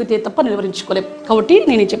గుర్తు ఇరిగితే తప్ప నిలవరించుకోలేం. కాబట్టి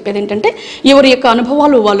నేను చెప్పేది ఏంటంటే ఎవరి యొక్క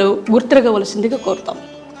అనుభవాలు వాళ్ళు గుర్తిరగవలసిందిగా కోరుతాం.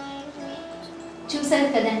 చూశారు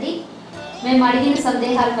కదండి, మేము అడిగిన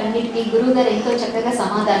సందేహాలన్నిటికీ గురువు గారు ఎంతో చక్కగా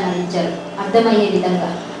సమాధానాలు ఇచ్చారు అర్థమయ్యే విధంగా.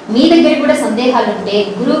 మీ దగ్గర కూడా సందేహాలు ఉంటే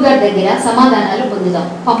గురువు గారి దగ్గర సమాధానాలు పొందుదాం,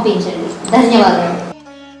 పంపించండి. ధన్యవాదాలు.